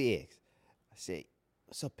 hey, Biggs. I said,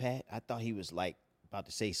 what's up, Pat? I thought he was like about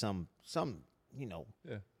to say something, you know.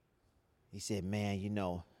 yeah. He said, man, you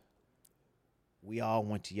know, we all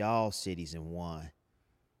went to y'all cities and won.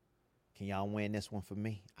 Can y'all win this one for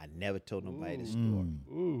me? I never told nobody this story.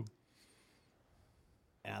 Ooh.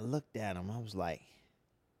 And I looked at him. I was like,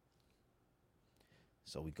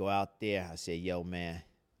 so we go out there. I said, yo, man. I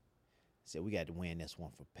said, we got to win this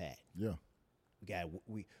one for Pat. Yeah.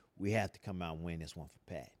 We have to come out and win this one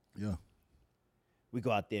for Pat. Yeah. We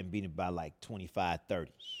go out there and beat him by like 25-30.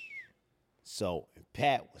 So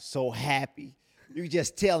Pat was so happy. You could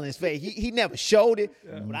just tell in his face. He never showed it,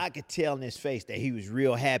 but I could tell in his face that he was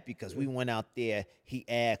real happy because we went out there. He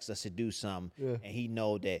asked us to do something, and he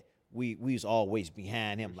know that we was always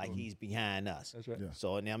behind him, like he's behind us. That's right. Yeah.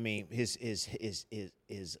 So, and I mean, his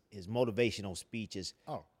motivational speeches.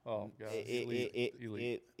 Oh. Oh, God. It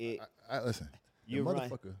Listen. you the run.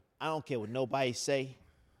 motherfucker. I don't care what nobody say.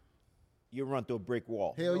 You run through a brick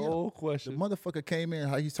wall. Hell yeah. No question. The motherfucker came in,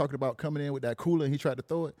 how he's talking about coming in with that cooler and he tried to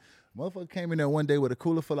throw it. Motherfucker came in there one day with a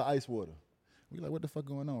cooler full of ice water. We like, what the fuck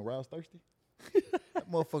going on? Rouse thirsty? That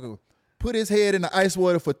motherfucker put his head in the ice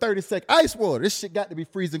water for 30 seconds. Ice water. This shit got to be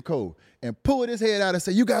freezing cold. And pulled his head out and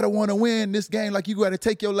said, you got to want to win this game like you got to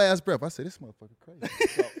take your last breath. I said, this motherfucker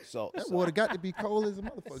crazy. That water got to be cold as a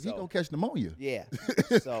motherfucker. He going to catch pneumonia. Yeah.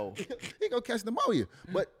 So He going to catch pneumonia.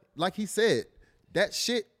 But like he said, that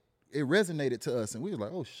shit, it resonated to us. And we was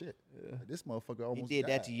like, oh, shit. This motherfucker almost did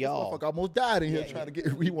died. that to y'all. This motherfucker almost died in here trying to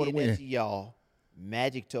get, we want to did that win. to y'all.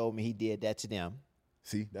 Magic told me he did that to them.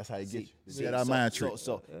 See, that's how he gets you. The See, Jedi mind trick.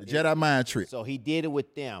 so- the Jedi mind trick. So he did it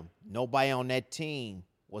with them. Nobody on that team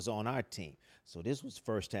was on our team. So this was the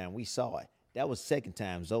first time we saw it. That was the second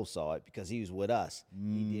time Zoe saw it because he was with us.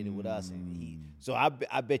 He did it with us, and so I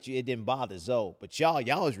bet you it didn't bother Zoe. But y'all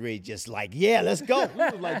was ready, just like, yeah, let's go. He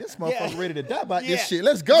was like, this motherfucker ready to die about Yeah. this shit.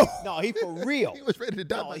 Let's go. No, he for real. He was ready to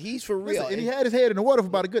die. No, about he's for real. Listen, and he had his head in the water for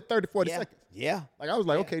about a good 30, 40 yeah, seconds. yeah, Like, I was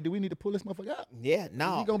like, okay, do we need to pull this motherfucker out? yeah.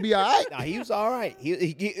 No, He gonna be all right? No, he was all right.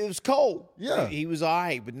 It was cold. Yeah. he was all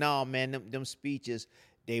right. But no, man, them speeches,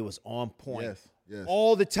 they was on point. Yes.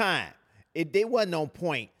 All the time. They wasn't on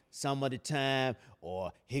point some of the time,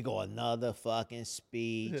 or here go another fucking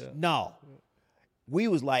speech. Yeah. No, we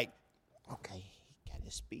was like, okay, he got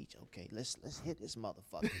his speech. Okay, let's hit this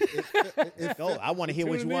motherfucker. Go. I want to hear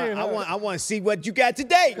what you Tune want. in, I huh? want to see what you got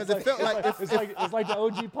today. Because it felt like It's like the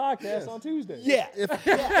OG podcast on Tuesday. Yeah, it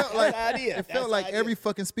felt like That's how it is. it That's felt like how it every is.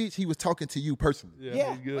 fucking speech he was talking to you personally.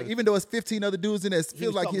 Yeah. he's good. Like, even though it's 15 other dudes in there, it feels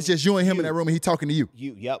was like talking it's just you and him in you. that room and he talking to you.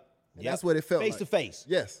 Yep. That's what it felt face like. to face.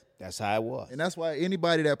 Yes. That's how it was. And that's why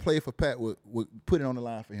anybody that played for Pat would put it on the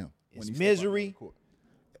line for him. It's he stepped out on misery. the court.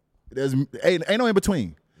 There's ain't no in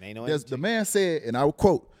between. Ain't no in There's, between. The man said, and I will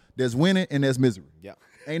quote, there's winning and there's misery. Yep.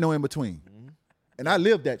 Ain't no in between. And I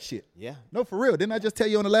lived that shit. Yeah. No, for real. Didn't I just tell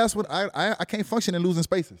you on the last one? I can't function in losing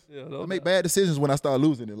spaces. Yeah, no I make bad decisions when I start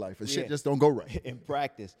losing in life, and shit Yeah. just don't go right. In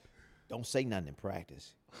practice, don't say nothing in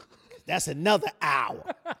practice. That's another hour.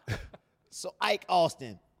 So Ike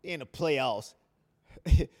Austin in the playoffs,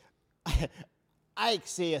 Ike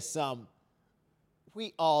said something.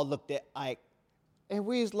 We all looked at Ike, and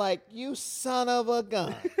we was like, "You son of a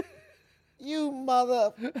gun, you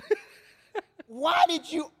mother! Why did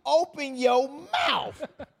you open your mouth?"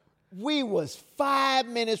 We was 5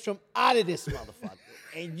 minutes from out of this motherfucker,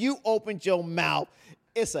 and you opened your mouth.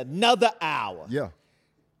 It's another hour. Yeah.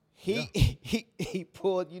 He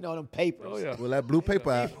pulled, them papers. Oh, yeah. Well, that blue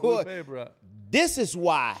paper out. Blue paper out. This is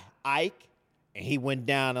why Ike, and he went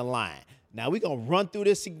down the line. Now we're gonna run through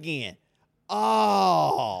this again.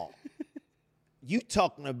 Oh, you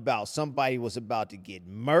talking about somebody was about to get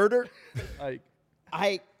murdered?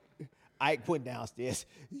 Ike. Ike went downstairs.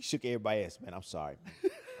 He shook everybody else. Man, I'm sorry.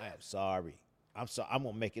 I am sorry. I'm sorry. I'm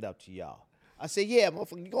gonna make it up to y'all. I said, yeah,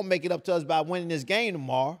 motherfucker, you're gonna make it up to us by winning this game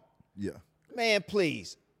tomorrow. Yeah. Man,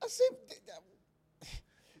 please. I said,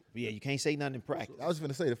 yeah, you can't say nothing in practice. I was going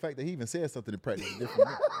to say the fact that he even said something in practice is different.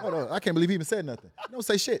 Hold on. I can't believe he even said nothing. You don't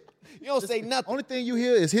say shit. You don't say nothing. Only thing you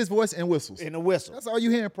hear is his voice and whistles. In the whistle. That's all you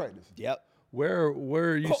hear in practice. Yep.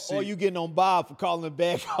 Where you see Or you getting on Bob for calling a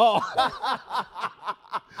bad call.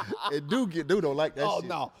 And dude don't like that Oh, shit.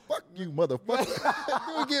 no. Fuck you,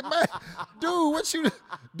 motherfucker. Dude get mad. Dude, what you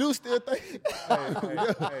do still think?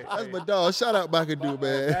 That's my dog. Shout out McAdoo,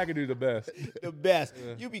 man. McAdoo the best. The best.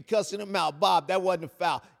 You be cussing him out. Bob, that wasn't a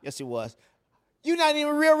foul. Yes, it was. You not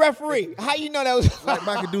even a real referee. How you know that was a foul?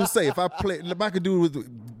 Like McAdoo say, if I play, McAdoo was the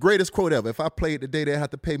greatest quote ever. If I played today, they have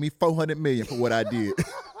to pay me $400 million for what I did.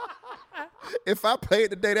 If I played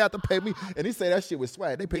today, they have to pay me. And he say that shit was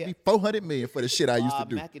swag. They paid me $400 million for the shit I used to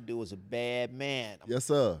do. McAdoo was a bad man. Yes,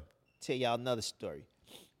 sir. Tell y'all another story.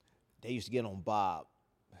 They used to get on Bob,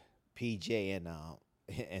 PJ,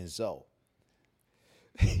 and Zoe.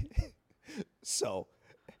 So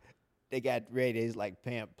they got ready. They was like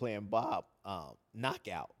playing Bob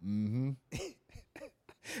knockout. Mm-hmm.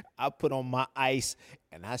 I put on my ice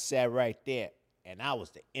and I sat right there, and I was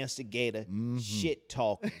the instigator, shit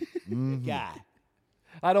talking guy.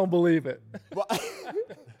 I don't believe it. Bo-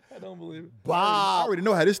 I don't believe it. I Bob, already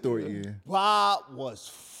know how this story ends. Bob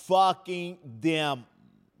was fucking them.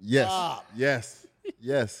 Yes. Bob. Yes.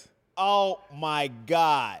 Yes. Oh my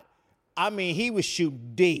God. I mean, he was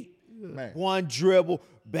shooting deep. Man. One dribble,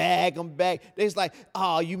 bag him back. They was like,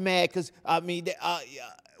 "Oh, you mad?" Because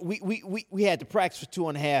we had to practice for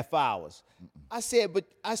 2.5 hours. I said, but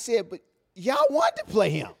y'all wanted to play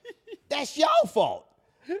him. That's y'all fault.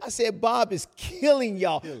 I said, Bob is killing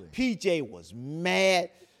y'all. PJ was mad.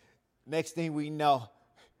 Next thing we know,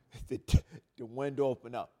 the window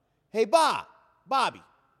opened up. Hey, Bobby.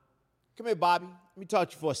 Come here, Bobby. Let me talk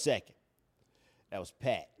to you for a second. That was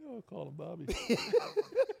Pat. I'll call him Bobby.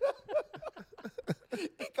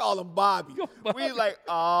 He called him Bobby. We was like,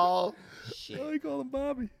 oh, shit. Why you call him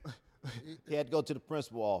Bobby? He had to go to the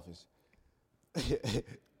principal office.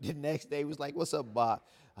 The next day, he was like, what's up, Bob?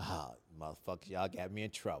 Ah, motherfuckers, y'all got me in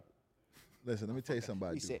trouble. Listen, let me tell you something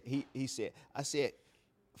about you. He said, I said,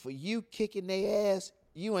 for you kicking their ass,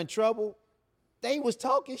 you in trouble? They was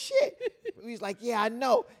talking shit. He was like, yeah, I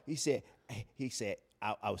know. He said,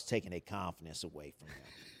 I was taking their confidence away from them.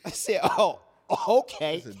 I said, oh,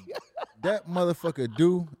 okay. Listen, that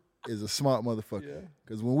motherfucker is a smart motherfucker.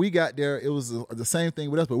 Because when we got there, it was the same thing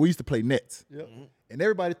with us, but we used to play nets. Yep. And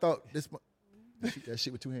everybody thought shoot that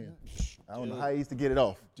shit with 2 hands. I don't know how he used to get it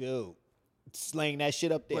off. Dude, sling that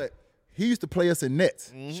shit up there. But he used to play us in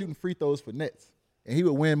nets, shooting free throws for nets. And he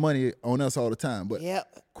would win money on us all the time. But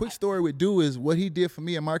quick story with Do is what he did for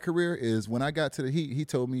me in my career is when I got to the Heat, he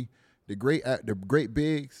told me the great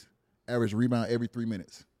bigs average rebound every 3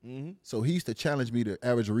 minutes. So he used to challenge me to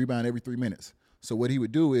average a rebound every 3 minutes. So what he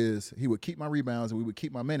would do is he would keep my rebounds and we would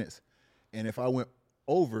keep my minutes. And if I went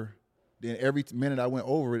over, then every minute I went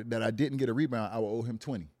over that I didn't get a rebound, I would owe him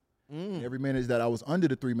 20. Every minute that I was under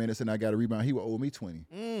the 3 minutes and I got a rebound, he would owe me 20.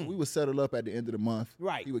 We would settle up at the end of the month.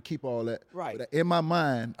 Right. He would keep all that. Right. But in my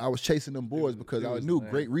mind, I was chasing them boards because I knew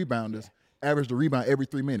great rebounders averaged a rebound every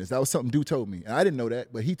 3 minutes. That was something Dude told me. And I didn't know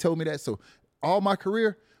that, but he told me that. So all my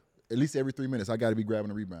career, at least every 3 minutes, I got to be grabbing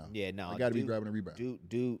a rebound. Yeah, no. I got to be grabbing a rebound.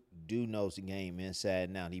 Dude knows the game inside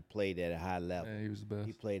and out. He played at a high level. Yeah, he was the best.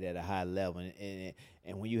 He played at a high level.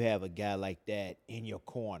 And when you have a guy like that in your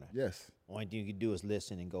corner, Yes. only thing you can do is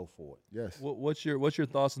listen and go for it. Yes. What's your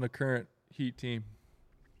thoughts on the current Heat team?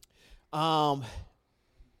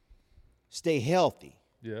 Stay healthy,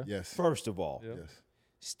 Yeah. Yes. first of all. Yeah. Yes.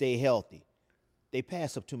 Stay healthy. They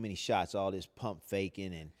pass up too many shots, all this pump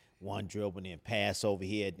faking and one dribble and then pass over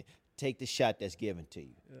here. Take the shot that's given to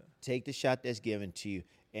you. Yeah. Take the shot that's given to you.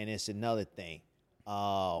 And it's another thing.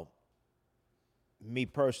 Me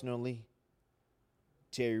personally,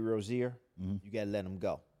 Terry Rozier, you got to let him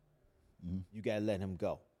go. You got to let him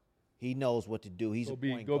go. He knows what to do. He's a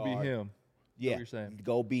point Go guard. be him. Yeah, what you're saying.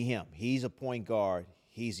 go be him. He's a point guard.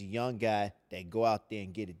 He's a young guy that go out there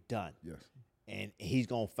and get it done. Yes. And he's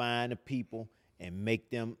going to find the people and make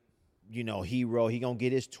them, hero. He going to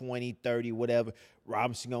get his 20, 30, whatever.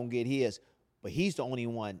 Robinson going to get his. But he's the only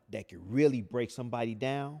one that can really break somebody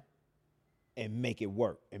down and make it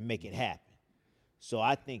work and make it happen. So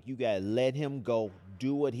I think you got to let him go,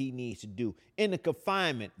 do what he needs to do in the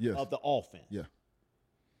confinement of the offense. Yeah.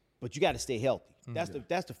 But you got to stay healthy. That's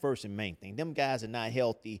the first and main thing. Them guys are not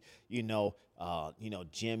healthy,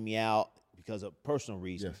 Jimmy out because of personal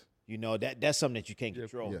reasons. Yes. That's something that you can't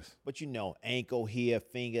control. Yes. But ankle here,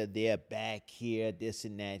 finger there, back here, this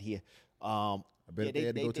and that here. I bet if they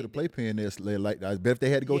had to go to the playpen, I bet if they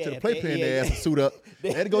had to go to the if playpen, they- they ass to suit up.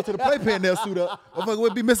 They had to go to the playpen, they'll suit up. Motherfucker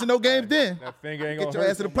would be missing no games then. That finger ain't Get gonna your hurt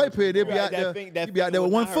ass to the so much playpen, they'll be Right, out that there. thing- that You be out finger there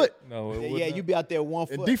with would one not foot. hurt. No, it Yeah, wouldn't. you be out there 1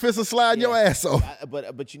 And foot. defense will slide your ass off.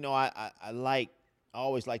 I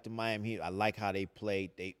always like the Miami Heat. I like how they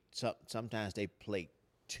played. Sometimes they play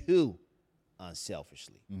too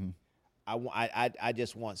unselfishly. I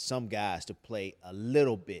just want some guys to play a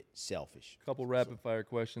little bit selfish. Couple rapid fire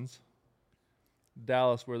questions.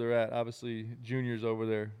 Dallas, where they're at, obviously juniors over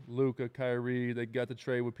there. Luka, Kyrie, they got the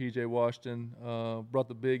trade with PJ Washington. Brought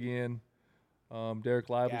the big in. Derek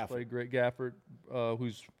Lively's Gafford. played great. Gafford,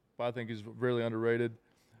 who's I think is really underrated.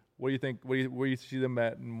 What do you think? Where do you see them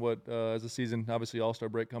at, and what as the season, obviously All-Star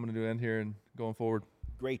break coming to an end here and going forward?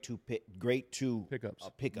 Great two pickups.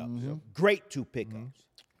 Pickups. Great two pickups.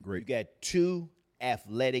 Great. You got two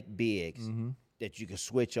athletic bigs that you can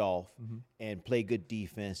switch off and play good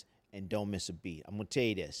defense and don't miss a beat. I'm gonna tell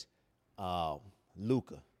you this,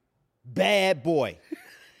 Luka, bad boy,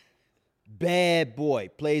 bad boy,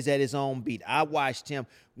 plays at his own beat. I watched him.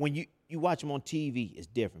 When you watch him on TV, it's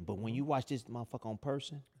different, but when you watch this motherfucker on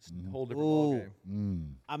person, It's a whole different ball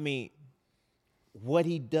game. I mean, what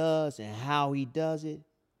he does and how he does it,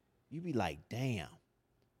 you be like, damn,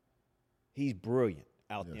 he's brilliant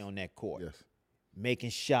out there on that court. Yes. Making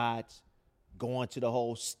shots, going to the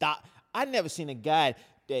hole, stop. I never seen a guy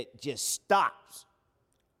that just stops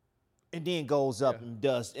and then goes up and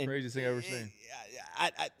does. And Craziest thing I've ever seen.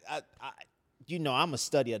 I'm a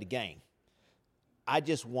study of the game. I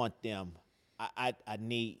just want them. I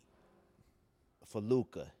need for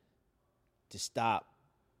Luka to stop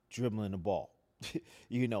dribbling the ball.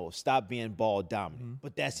 Stop being ball dominant.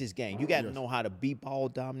 But that's his game. You got to know how to be ball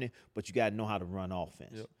dominant, but you got to know how to run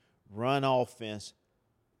offense. Yep. Run offense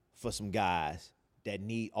for some guys that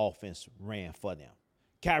need offense ran for them.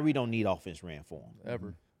 Kyrie don't need offense ran for him.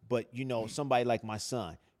 Ever. But, somebody like my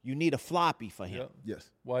son, you need a floppy for him. Yep. Yes.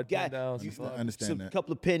 Wide Got- pin downs. you- and stuff. I understand A that.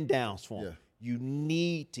 couple of pin downs for him. Yeah. You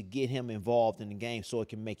need to get him involved in the game so it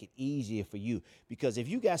can make it easier for you. Because if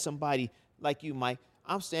you got somebody like you, Mike,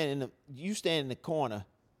 you stand in the corner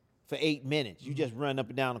for 8 minutes. You just run up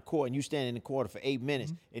and down the court, and you stand in the corner for 8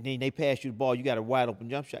 minutes, and then they pass you the ball. You got a wide open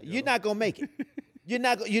jump shot. You're not gonna make it. You're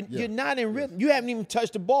not. You're not in rhythm. You haven't even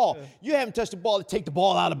touched the ball. You haven't touched the ball to take the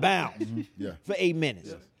ball out of bounds Yeah. for 8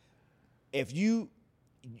 minutes. If you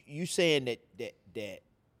saying that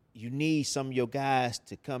you need some of your guys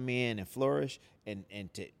to come in and flourish and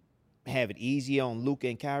to have it easy on Luka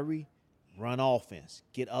and Kyrie, run offense,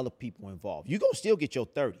 get other people involved. You're gonna still get your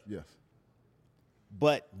 30. Yes.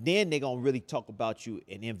 But then they're going to really talk about you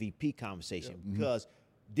in MVP conversation because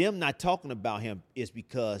them not talking about him is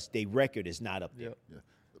because their record is not up there. Yep. Yeah.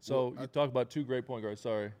 So you talk about two great point guards.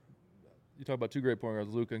 Sorry. You talk about two great point guards,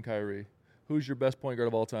 Luka and Kyrie. Who's your best point guard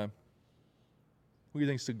of all time? Who do you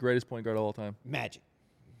think is the greatest point guard of all time? Magic.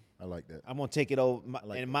 I like that. I'm going to take it over.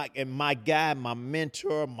 My guy, my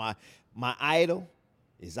mentor, my idol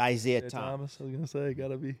is Isaiah Thomas. I was going to say, got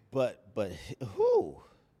to be. But who?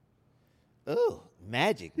 Ooh,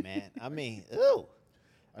 Magic, man. I mean, ooh.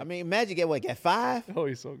 I mean, Magic got 5? Oh,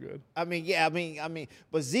 he's so good. I mean, yeah, I mean,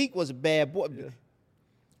 but Zeke was a bad boy. Yeah.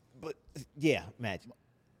 But yeah, Magic.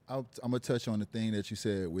 I'm going to touch on the thing that you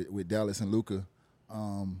said with Dallas and Luka.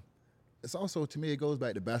 It's also, to me, it goes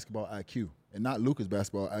back to basketball IQ, and not Luka's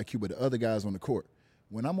basketball IQ, but the other guys on the court.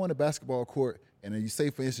 When I'm on the basketball court, and then you say,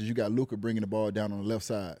 for instance, you got Luka bringing the ball down on the left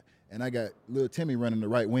side, and I got little Timmy running the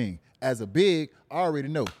right wing. As a big, I already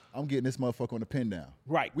know I'm getting this motherfucker on the pin down.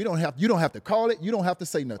 Right. You don't have to call it. You don't have to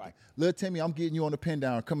say nothing. Right. Little Timmy, I'm getting you on the pin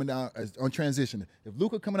down, coming down on transition. If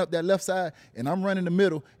Luka coming up that left side and I'm running the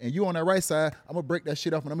middle and you on that right side, I'm gonna break that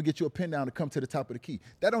shit off and I'm gonna get you a pin down to come to the top of the key.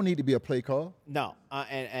 That don't need to be a play call. No,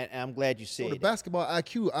 and I'm glad you said So the that. basketball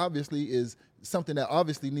IQ obviously is something that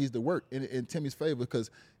obviously needs to work in Timmy's favor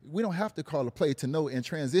because we don't have to call a play to know in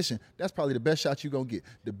transition. That's probably the best shot you're going to get.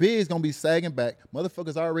 The big's going to be sagging back.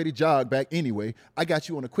 Motherfuckers already jogged back anyway. I got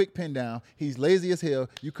you on a quick pin down. He's lazy as hell.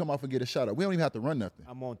 You come off and get a shot up. We don't even have to run nothing.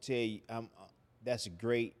 I'm going to tell you, that's a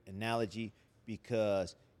great analogy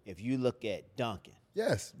because if you look at Duncan.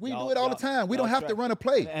 Yes, we do it all the time. We don't have to run a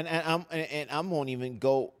play. And I'm going to even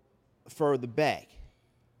go further back.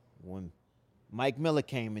 When Mike Miller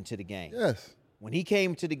came into the game. Yes. When he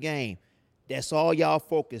came to the game, that's all y'all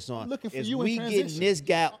focus on. I'm looking for is you in we transition. getting this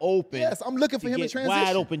guy open. Yes, I'm looking for him in get transition.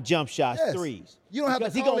 wide open jump shots, Yes. threes. You don't have to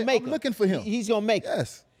Because he call gonna it. make I'm them. looking for him. He's gonna make them.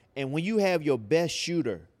 Yes. And when you have your best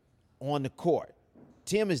shooter on the court,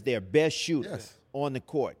 Tim is their best shooter Yes. on the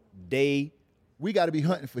court. We got to be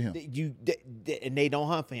hunting for him. And they don't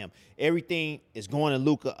hunt for him. Everything is going to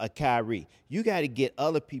Luka or Kyrie. You got to get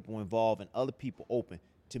other people involved and other people open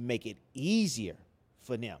to make it easier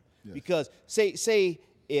for them. Yes. Because say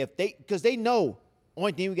if because they know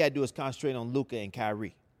only thing we got to do is concentrate on Luka and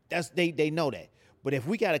Kyrie. They know that. But if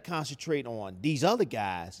we got to concentrate on these other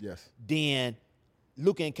guys, Yes. then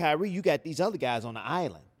Luka and Kyrie, you got these other guys on the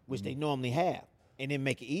island, which Mm-hmm. they normally have, and then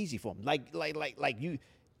make it easy for them. Like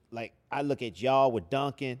I look at y'all with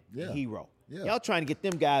Duncan, Yeah. and Hero. Yeah. Y'all trying to get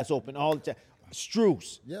them guys open all the time.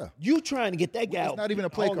 Struce. Yeah. You trying to get that guy It's not even a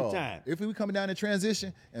play all call. the time. If we were coming down in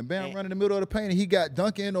transition and Bam And- running the middle of the paint and he got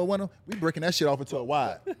Duncan or one of them, we breaking that shit off into a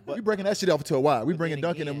wide. We breaking that shit off into a wide. We bringing then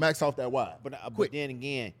Duncan again- and Max off that wide. But Quick. then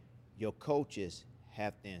again, your coaches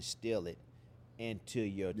have to instill it into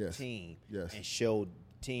your Yes. team Yes. and show the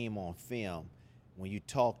team on film when you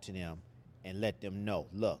talk to them and let them know,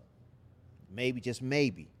 look, maybe, just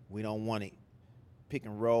maybe, we don't want to pick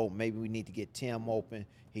and roll. Maybe we need to get Tim open.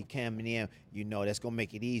 He coming in, that's going to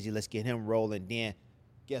make it easy. Let's get him rolling. Then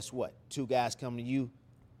guess what? 2 guys come to you,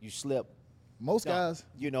 you slip. Most dunk.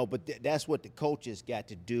 guys, But that's what the coaches got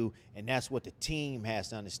to do, and that's what the team has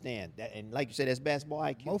to understand. And like you said, that's basketball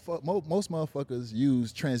IQ. most motherfuckers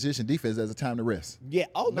use transition defense as a time to rest. Yeah.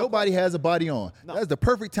 Oh, no. Nobody has a body on. No. That's the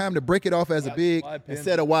perfect time to break it off as a big Wide and pins-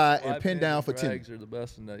 set a wide and wide pin pins down and for Timmy. drags are the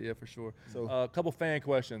best in that, yeah, for sure. So- A couple fan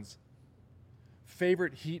questions.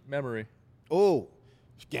 Favorite Heat memory? Oh,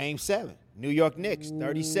 Game 7. New York Knicks,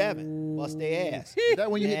 37. Bust their ass. Is that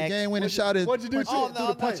when you hit the Next. game winning shot and What'd you do punch to him? threw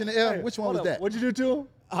the punch in the air? Hey, Which one hold was up. that? What'd you do to him?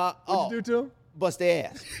 What'd you do to him? Bust their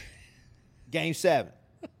ass. Game 7.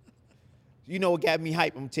 You know what got me hyped?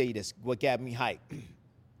 I'm gonna tell you this. What got me hyped?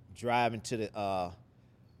 Driving to the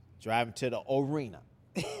arena.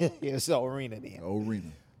 It's the arena then.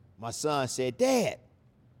 Arena. My son said, Dad.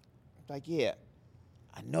 I'm like, yeah.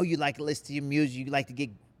 I know you like to listen to your music. You like to get,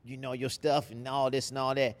 your stuff and all this and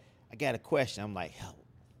all that. I got a question. I'm like,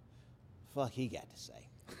 fuck he got to say.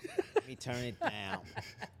 Let me turn it down.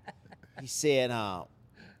 He said,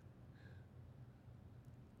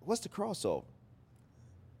 what's the crossover?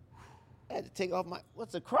 I had to take off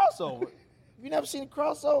what's the crossover? You never seen a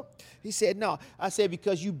crossover? He said, no. I said,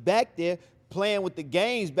 because you back there playing with the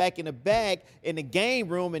games back in the back in the game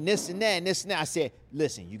room and this and that and this and that. I said,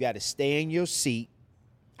 listen, you got to stay in your seat.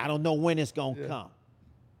 I don't know when it's going to come.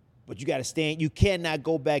 But you got to stand. You cannot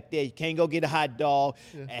go back there. You can't go get a hot dog.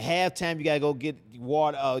 At halftime, you got to go get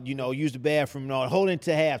water, use the bathroom and all. Hold it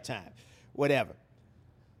to halftime. Whatever.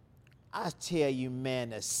 I tell you,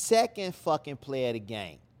 man, the second fucking play of the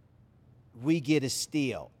game, we get a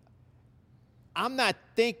steal. I'm not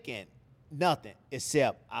thinking nothing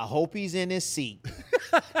except I hope he's in his seat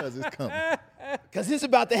Because it's coming. Because this is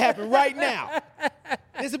about to happen right now.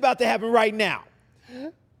 This is about to happen right now.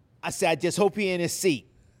 I said, I just hope he in his seat.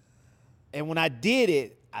 And when I did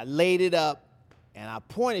it, I laid it up, and I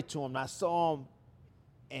pointed to him, and I saw him,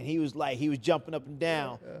 and he was jumping up and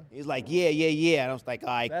down. Yeah. He was like, yeah. And I was like, all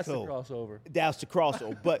right, That's cool. the crossover. That's the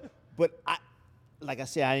crossover. but I, like I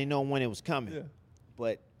said, I didn't know when it was coming. Yeah.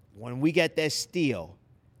 But when we got that steal,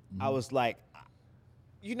 I was like,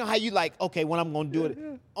 you know how you like, okay, when I'm going to do it.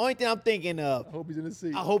 Yeah. Only thing I'm thinking of, I hope he's in his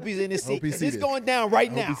seat. I hope he's in his seat. Hope he 'Cause see it's this. going down right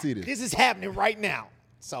I hope now. he see this. This is happening right now.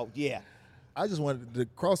 So, yeah. I just wanted the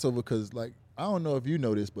crossover because, like, I don't know if you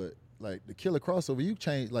know this, but like the killer crossover, you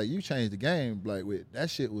changed the game. Like with that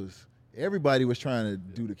shit was everybody was trying to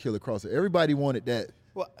do the killer crossover. Everybody wanted that.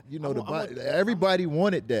 Well, You know, I'm everybody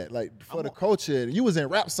wanted that, like for the culture. You was in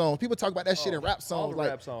rap songs. People talk about that shit in rap all songs. the Like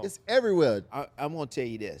rap songs. it's everywhere. I'm going to tell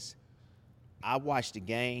you this. I watched the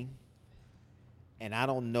game, and I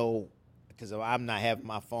don't know, because I'm not having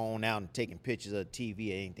my phone out and taking pictures of the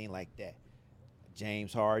TV or anything like that.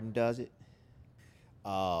 James Harden does it.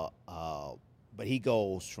 But he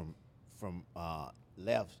goes from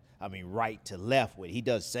right to left with it. He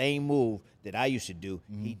does the same move that I used to do.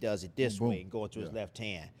 He does it this Boom, way and going to his left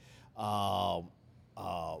hand.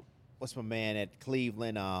 What's my man at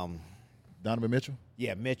Cleveland? Donovan Mitchell.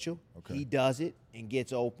 Yeah, Mitchell. Okay. He does it and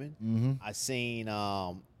gets open. I seen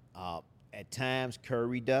at times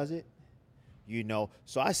Curry does it. You know,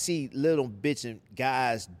 so I see little bits and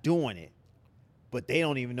guys doing it, but they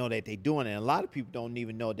don't even know that they're doing it. And a lot of people don't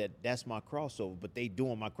even know that that's my crossover, but they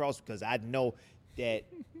doing my crossover because I know that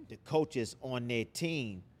the coaches on their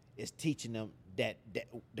team is teaching them that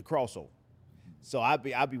the crossover. So I'll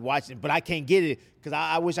be watching, but I can't get it because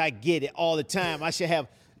I wish I get it all the time. I should have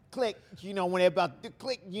click, you know, when they're about to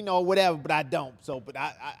click, you know, whatever, but I don't. So, but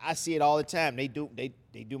I see it all the time. They do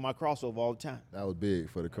my crossover all the time. That was big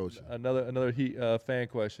for the coach. Another Heat fan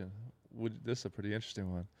question. This is a pretty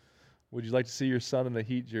interesting one. Would you like to see your son in a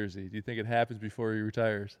Heat jersey? Do you think it happens before he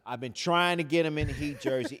retires? I've been trying to get him in the Heat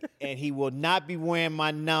jersey, and he will not be wearing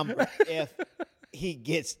my number if he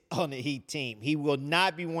gets on the Heat team. He will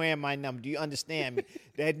not be wearing my number. Do you understand me?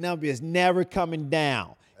 That number is never coming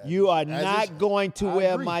down. You are not going to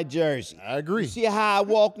wear agree. my jersey. I agree. You see how I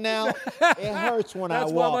walk now? It hurts when I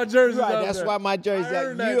That's walk. why my jersey's right, up That's there. why my jersey's I up.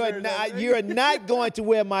 earned that jersey. You are not going to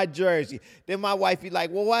wear my jersey. Then my wife be like,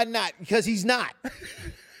 well, why not? Because he's not.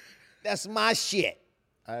 That's my shit.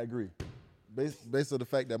 I agree. Based on the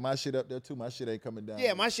fact that my shit up there too, my shit ain't coming down.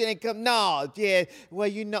 Yeah, my shit ain't come. No, yeah. Well,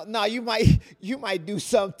 you know, no, you might do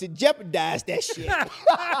something to jeopardize that shit.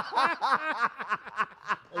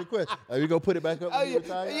 Hey, question. Are you gonna put it back up when you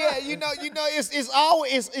retire? Yeah, you know, it's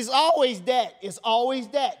always that. It's always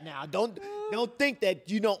that. Now, don't think that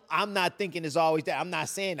I'm not thinking it's always that. I'm not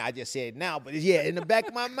saying that. I just said it now, but yeah, in the back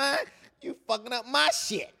of my mind, you fucking up my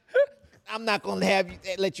shit. I'm not gonna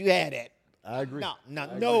let you have that. I agree.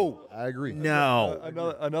 No. I agree. No.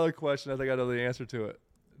 Another question. I think I know the answer to it.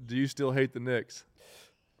 Do you still hate the Knicks?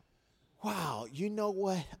 Wow, you know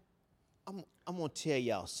what? I'm gonna tell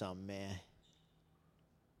y'all something, man.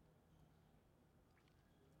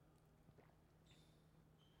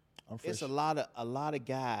 I'm fresh. It's a lot of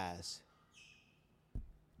guys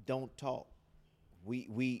don't talk.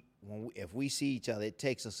 If we see each other, it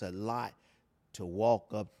takes us a lot to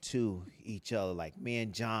walk up to each other, like me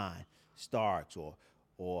and John Starks, or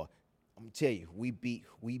I'm gonna tell you, we beat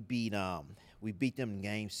them in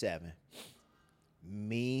Game 7.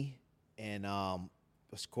 Me and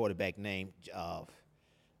what's the quarterback name? The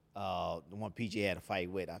one PJ had a fight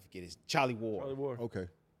with, I forget his Charlie Ward. Charlie Ward. Okay.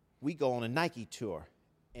 We go on a Nike tour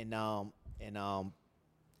in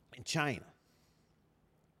China.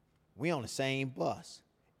 We on the same bus.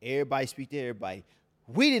 Everybody speak to everybody.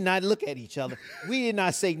 We did not look at each other. We did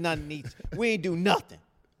not say nothing. We ain't do nothing.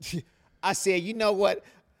 I said, you know what?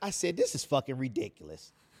 I said, this is fucking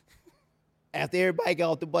ridiculous. After everybody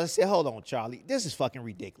got off the bus, I said, hold on, Charlie. This is fucking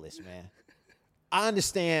ridiculous, man. I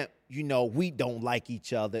understand, we don't like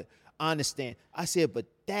each other. I understand. I said, but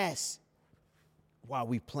that's why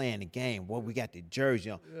we playing the game. Well, we got the jersey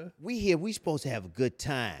on. Yeah. We supposed to have a good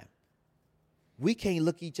time. We can't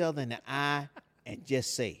look each other in the eye and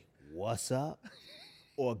just say, what's up?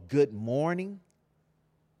 Or good morning.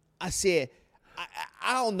 I said,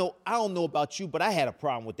 I don't know about you, but I had a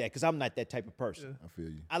problem with that because I'm not that type of person. I feel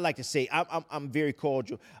you. I like to say I'm very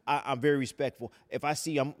cordial. I'm very respectful. If I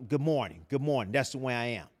see you, good morning. That's the way I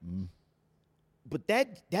am. Mm. But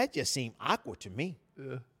that just seemed awkward to me.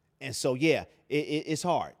 Yeah. And so yeah, it's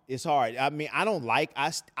hard. It's hard. I mean, I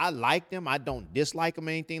like them. I don't dislike them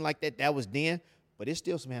or anything like that. That was then, but it's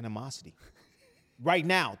still some animosity. Right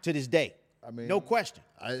now, to this day. I mean, No question.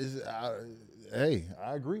 Hey,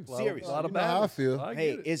 I agree. Serious. A lot of You know how I battles. feel. I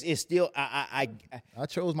Hey, get it. it's still I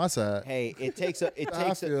chose my side. hey, it takes a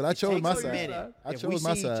I chose my side. minute. I If we chose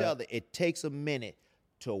my see each side. other, it takes a minute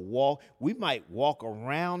to walk. We might walk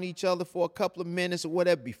around each other for a couple of minutes or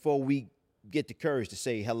whatever before we get the courage to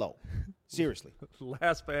say hello. Seriously.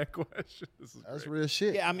 Last fan question. This is That's great. real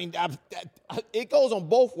shit. Yeah, I mean, it goes on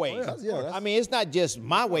both ways. yeah, I mean, it's not just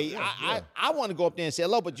my way. I want to go up there and say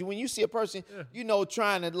hello, but when you see a person,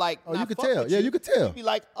 trying to like, Oh, you not could fuck tell. with Yeah, you could tell. You be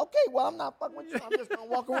like, okay, well, I'm not fucking with you. I'm just gonna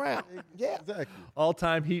walk around. Yeah. Exactly.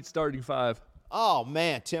 All-time Heat starting five. Oh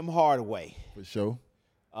man, Tim Hardaway, For sure.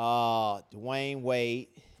 Dwayne Wade.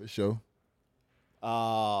 For sure.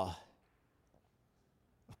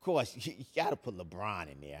 Of course, you got to put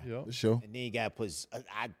LeBron in there. Yep. For sure. And then you got to put.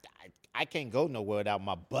 I can't go nowhere without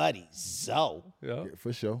my buddy Zoe. Yep. Yeah,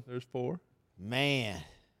 for sure. There's four. Man,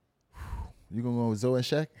 You gonna go with Zoe and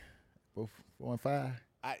Shaq? Both 4 and 5.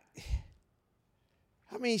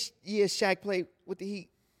 how many years Shaq played with the Heat?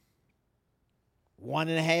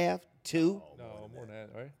 1.5, 2, No, more than that,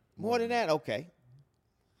 right? more than that. Okay,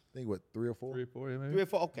 I think what 3 or 4. 3 or 4, yeah, maybe. 3 or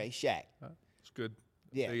 4. Okay, Shaq. It's good.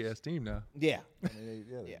 Yeah. Big ass team now. Yeah. I mean,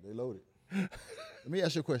 Yeah. they loaded. Let me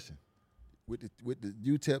ask you a question. With the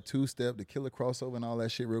UTEP 2-step, the killer crossover, and all that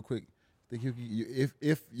shit, real quick. Think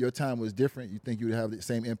if your time was different, you think you would have the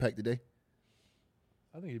same impact today?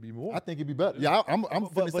 I think it'd be more. I think it'd be better. Yeah, I'm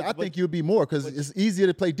finna say, I but- think you'd be more because it's easier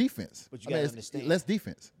to play defense. But you I mean, gotta it's understand. less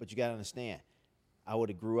defense. But you got to understand, I would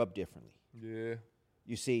have grew up differently. Yeah.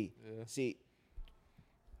 You see, Yeah.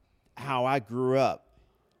 how I grew up,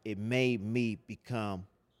 it made me become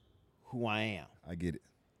who I am. I get it.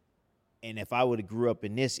 And if I would have grew up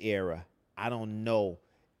in this era, I don't know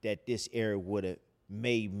that this era would have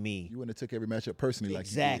made me You wouldn't have took every matchup personally like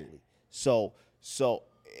exactly. you did. So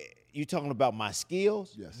you talking about my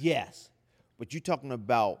skills? Yes. Yes. But you talking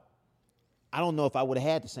about, I don't know if I would have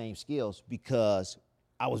had the same skills because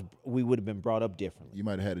we would have been brought up differently. You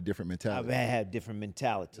might have had a different I mentality. had different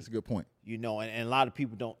mentality. That's a good point. You know, and a lot of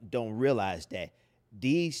people don't realize that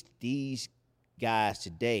these guys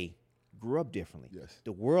today grew up differently. Yes.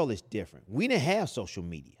 The world is different. We didn't have social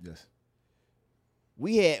media. Yes.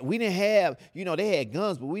 We didn't have, they had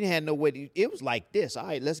guns, but we didn't have no way. It was like this. All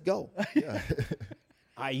right, let's go. Yeah.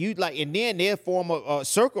 All right, and then they'll form a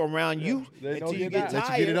circle around you They until don't you get get knocked. tired.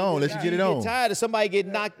 Let you get it on. Let you get it on. Get tired of somebody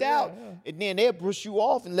getting knocked out, and then they'll push you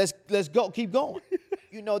off and let's go, keep going.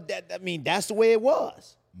 That's the way it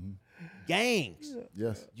was. Gangs.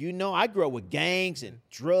 Yes. I grew up with gangs and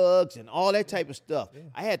drugs and all that type of stuff.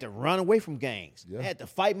 I had to run away from gangs. Yeah. I had to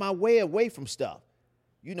fight my way away from stuff.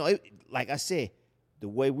 Like I said, the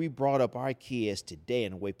way we brought up our kids today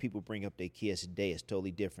and the way people bring up their kids today is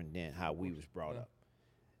totally different than how we was brought up.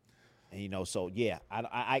 And so yeah,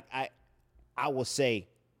 I will say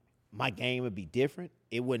my game would be different.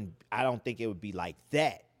 It wouldn't. I don't think it would be like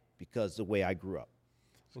that because the way I grew up.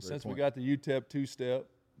 Well, since we got the UTEP 2-step,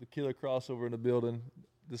 the killer crossover in the building,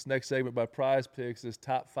 this next segment by Prize Picks is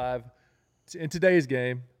top 5 in today's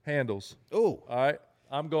game handles. Ooh. All right,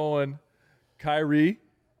 I'm going Kyrie,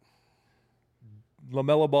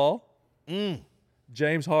 LaMelo Ball,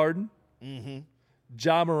 James Harden,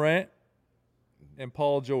 Ja Morant, and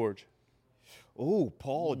Paul George. Ooh,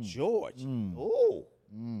 Paul George. Ooh.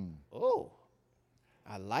 Ooh.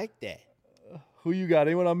 I like that. Who you got?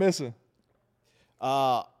 Anyone I'm missing?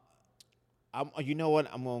 You know what?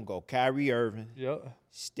 I'm gonna go Kyrie Irving, Yep.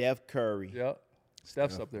 Steph Curry, Yep.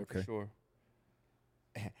 Steph's up there for okay. sure.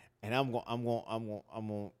 and I'm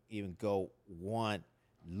gonna even go one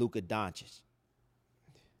Luka Doncic.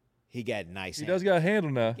 He got nice. He handle. does got a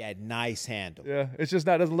handle now. He got nice handle. Yeah, it's just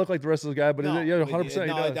doesn't look like the rest of the guy, but No, 100% no, he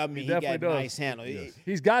does. I mean, he he definitely got does. nice handle.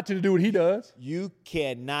 He's got to do what he does. You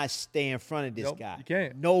cannot stay in front of this Nope, guy. you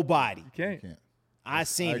can't. Nobody. You can't. Can't. I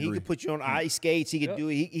seen he agree. could put you on ice skates. He could Yep. do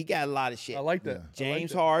it. He got a lot of shit. I like that. I like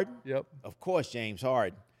James that. Harden. Yep. Of course, James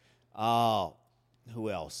Harden. Who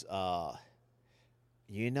else?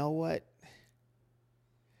 You know what?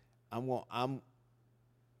 I'm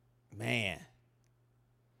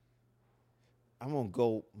gonna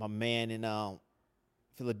go my man in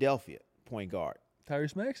Philadelphia, point guard.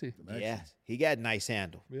 Tyrese Maxey. Yes, he got a nice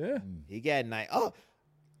handle. Yeah. He got nice. Oh,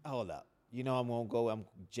 hold up. I'm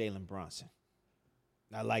Jalen Brunson.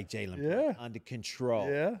 I like Jalen Brunson. Under control.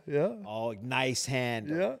 Yeah. Yeah. Oh, nice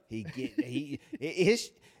handle. Yeah. He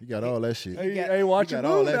got all that shit. Hey, watch He it got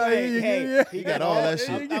all move that now. shit. He got all that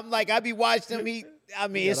shit. I'm like, I be watching him. He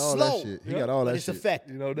It's got all slow. that shit. He got all But that it's shit.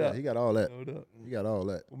 effective. No Yeah, doubt. he got all that. No doubt. He got all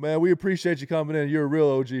that. Well, man, we appreciate you coming in. You're a real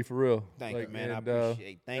OG for real. Thank you, man. I and,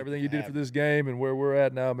 appreciate. Thank everything you you for did for having this game and where we're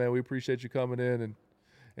at now, man. We appreciate you coming in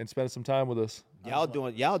and spending some time with us. Y'all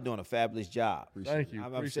doing a fabulous job. Thank you.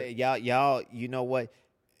 I'm Appreciate saying y'all. You know what?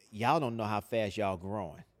 Y'all don't know how fast y'all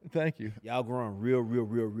growing. it. Thank you. Y'all growing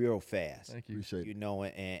real fast. Thank you. Appreciate You it. know,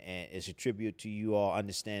 and it's a tribute to you all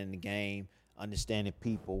understanding the game, understanding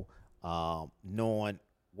people, knowing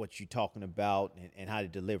what you're talking about and how to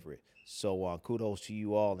deliver it. So kudos to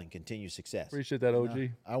you all and continued success. Appreciate that, OG.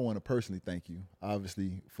 I want to personally thank you,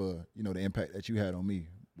 obviously, for the impact that you had on me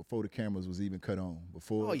before the cameras was even cut on,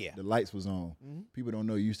 before the lights was on. People don't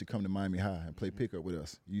know you used to come to Miami High and play pickup with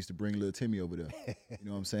us. You used to bring little Timmy over there, you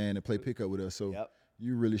know what I'm saying, and play pickup with us. So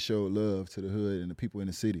you really showed love to the hood and the people in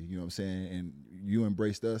the city, you know what I'm saying, and you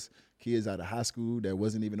embraced us, kids out of high school that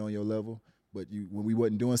wasn't even on your level. But when we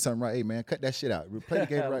wasn't doing something right, hey, man, cut that shit out. Play the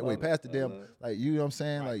game the right way. Pass the damn, like, you know what I'm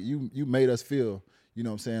saying? Like, you made us feel, you know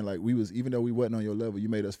what I'm saying? Like, we was, even though we wasn't on your level, you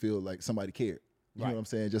made us feel like somebody cared. You know what I'm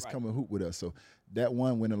saying? Just come and hoop with us. So that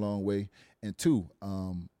one went a long way. And two,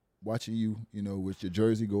 watching you, with your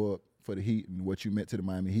jersey go up for the Heat and what you meant to the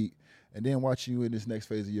Miami Heat, and then watching you in this next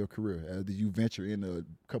phase of your career as you venture into a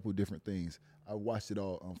couple of different things. I watched it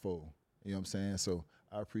all unfold. You know what I'm saying? So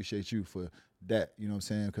I appreciate you for that, you know what I'm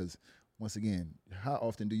saying? Because once again, how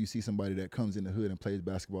often do you see somebody that comes in the hood and plays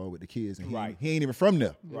basketball with the kids and he ain't even from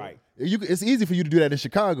there? Right. It's easy for you to do that in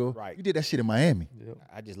Chicago. Right. You did that shit in Miami. Yep.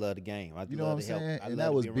 I just love the game. You know what I'm saying? And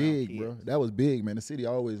that was big, bro. That was big, man. The city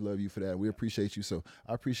always love you for that. We appreciate you. So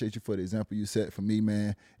I appreciate you for the example you set for me,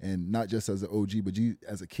 man, and not just as an OG, but you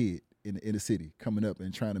as a kid in the city coming up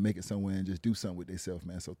and trying to make it somewhere and just do something with themselves,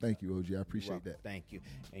 man. So thank you, OG. I appreciate that. Thank you.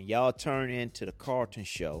 And y'all turn into the Carlton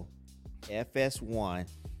Show, FS1,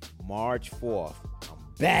 March 4th. I'm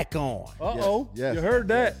back on. Uh-oh. Yes. You heard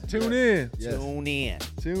that. Tune in. Yes.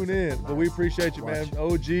 Tune in. But we appreciate you, man.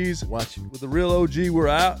 OGs. Watch you. With the real OG, we're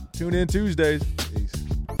out. Tune in Tuesdays. There you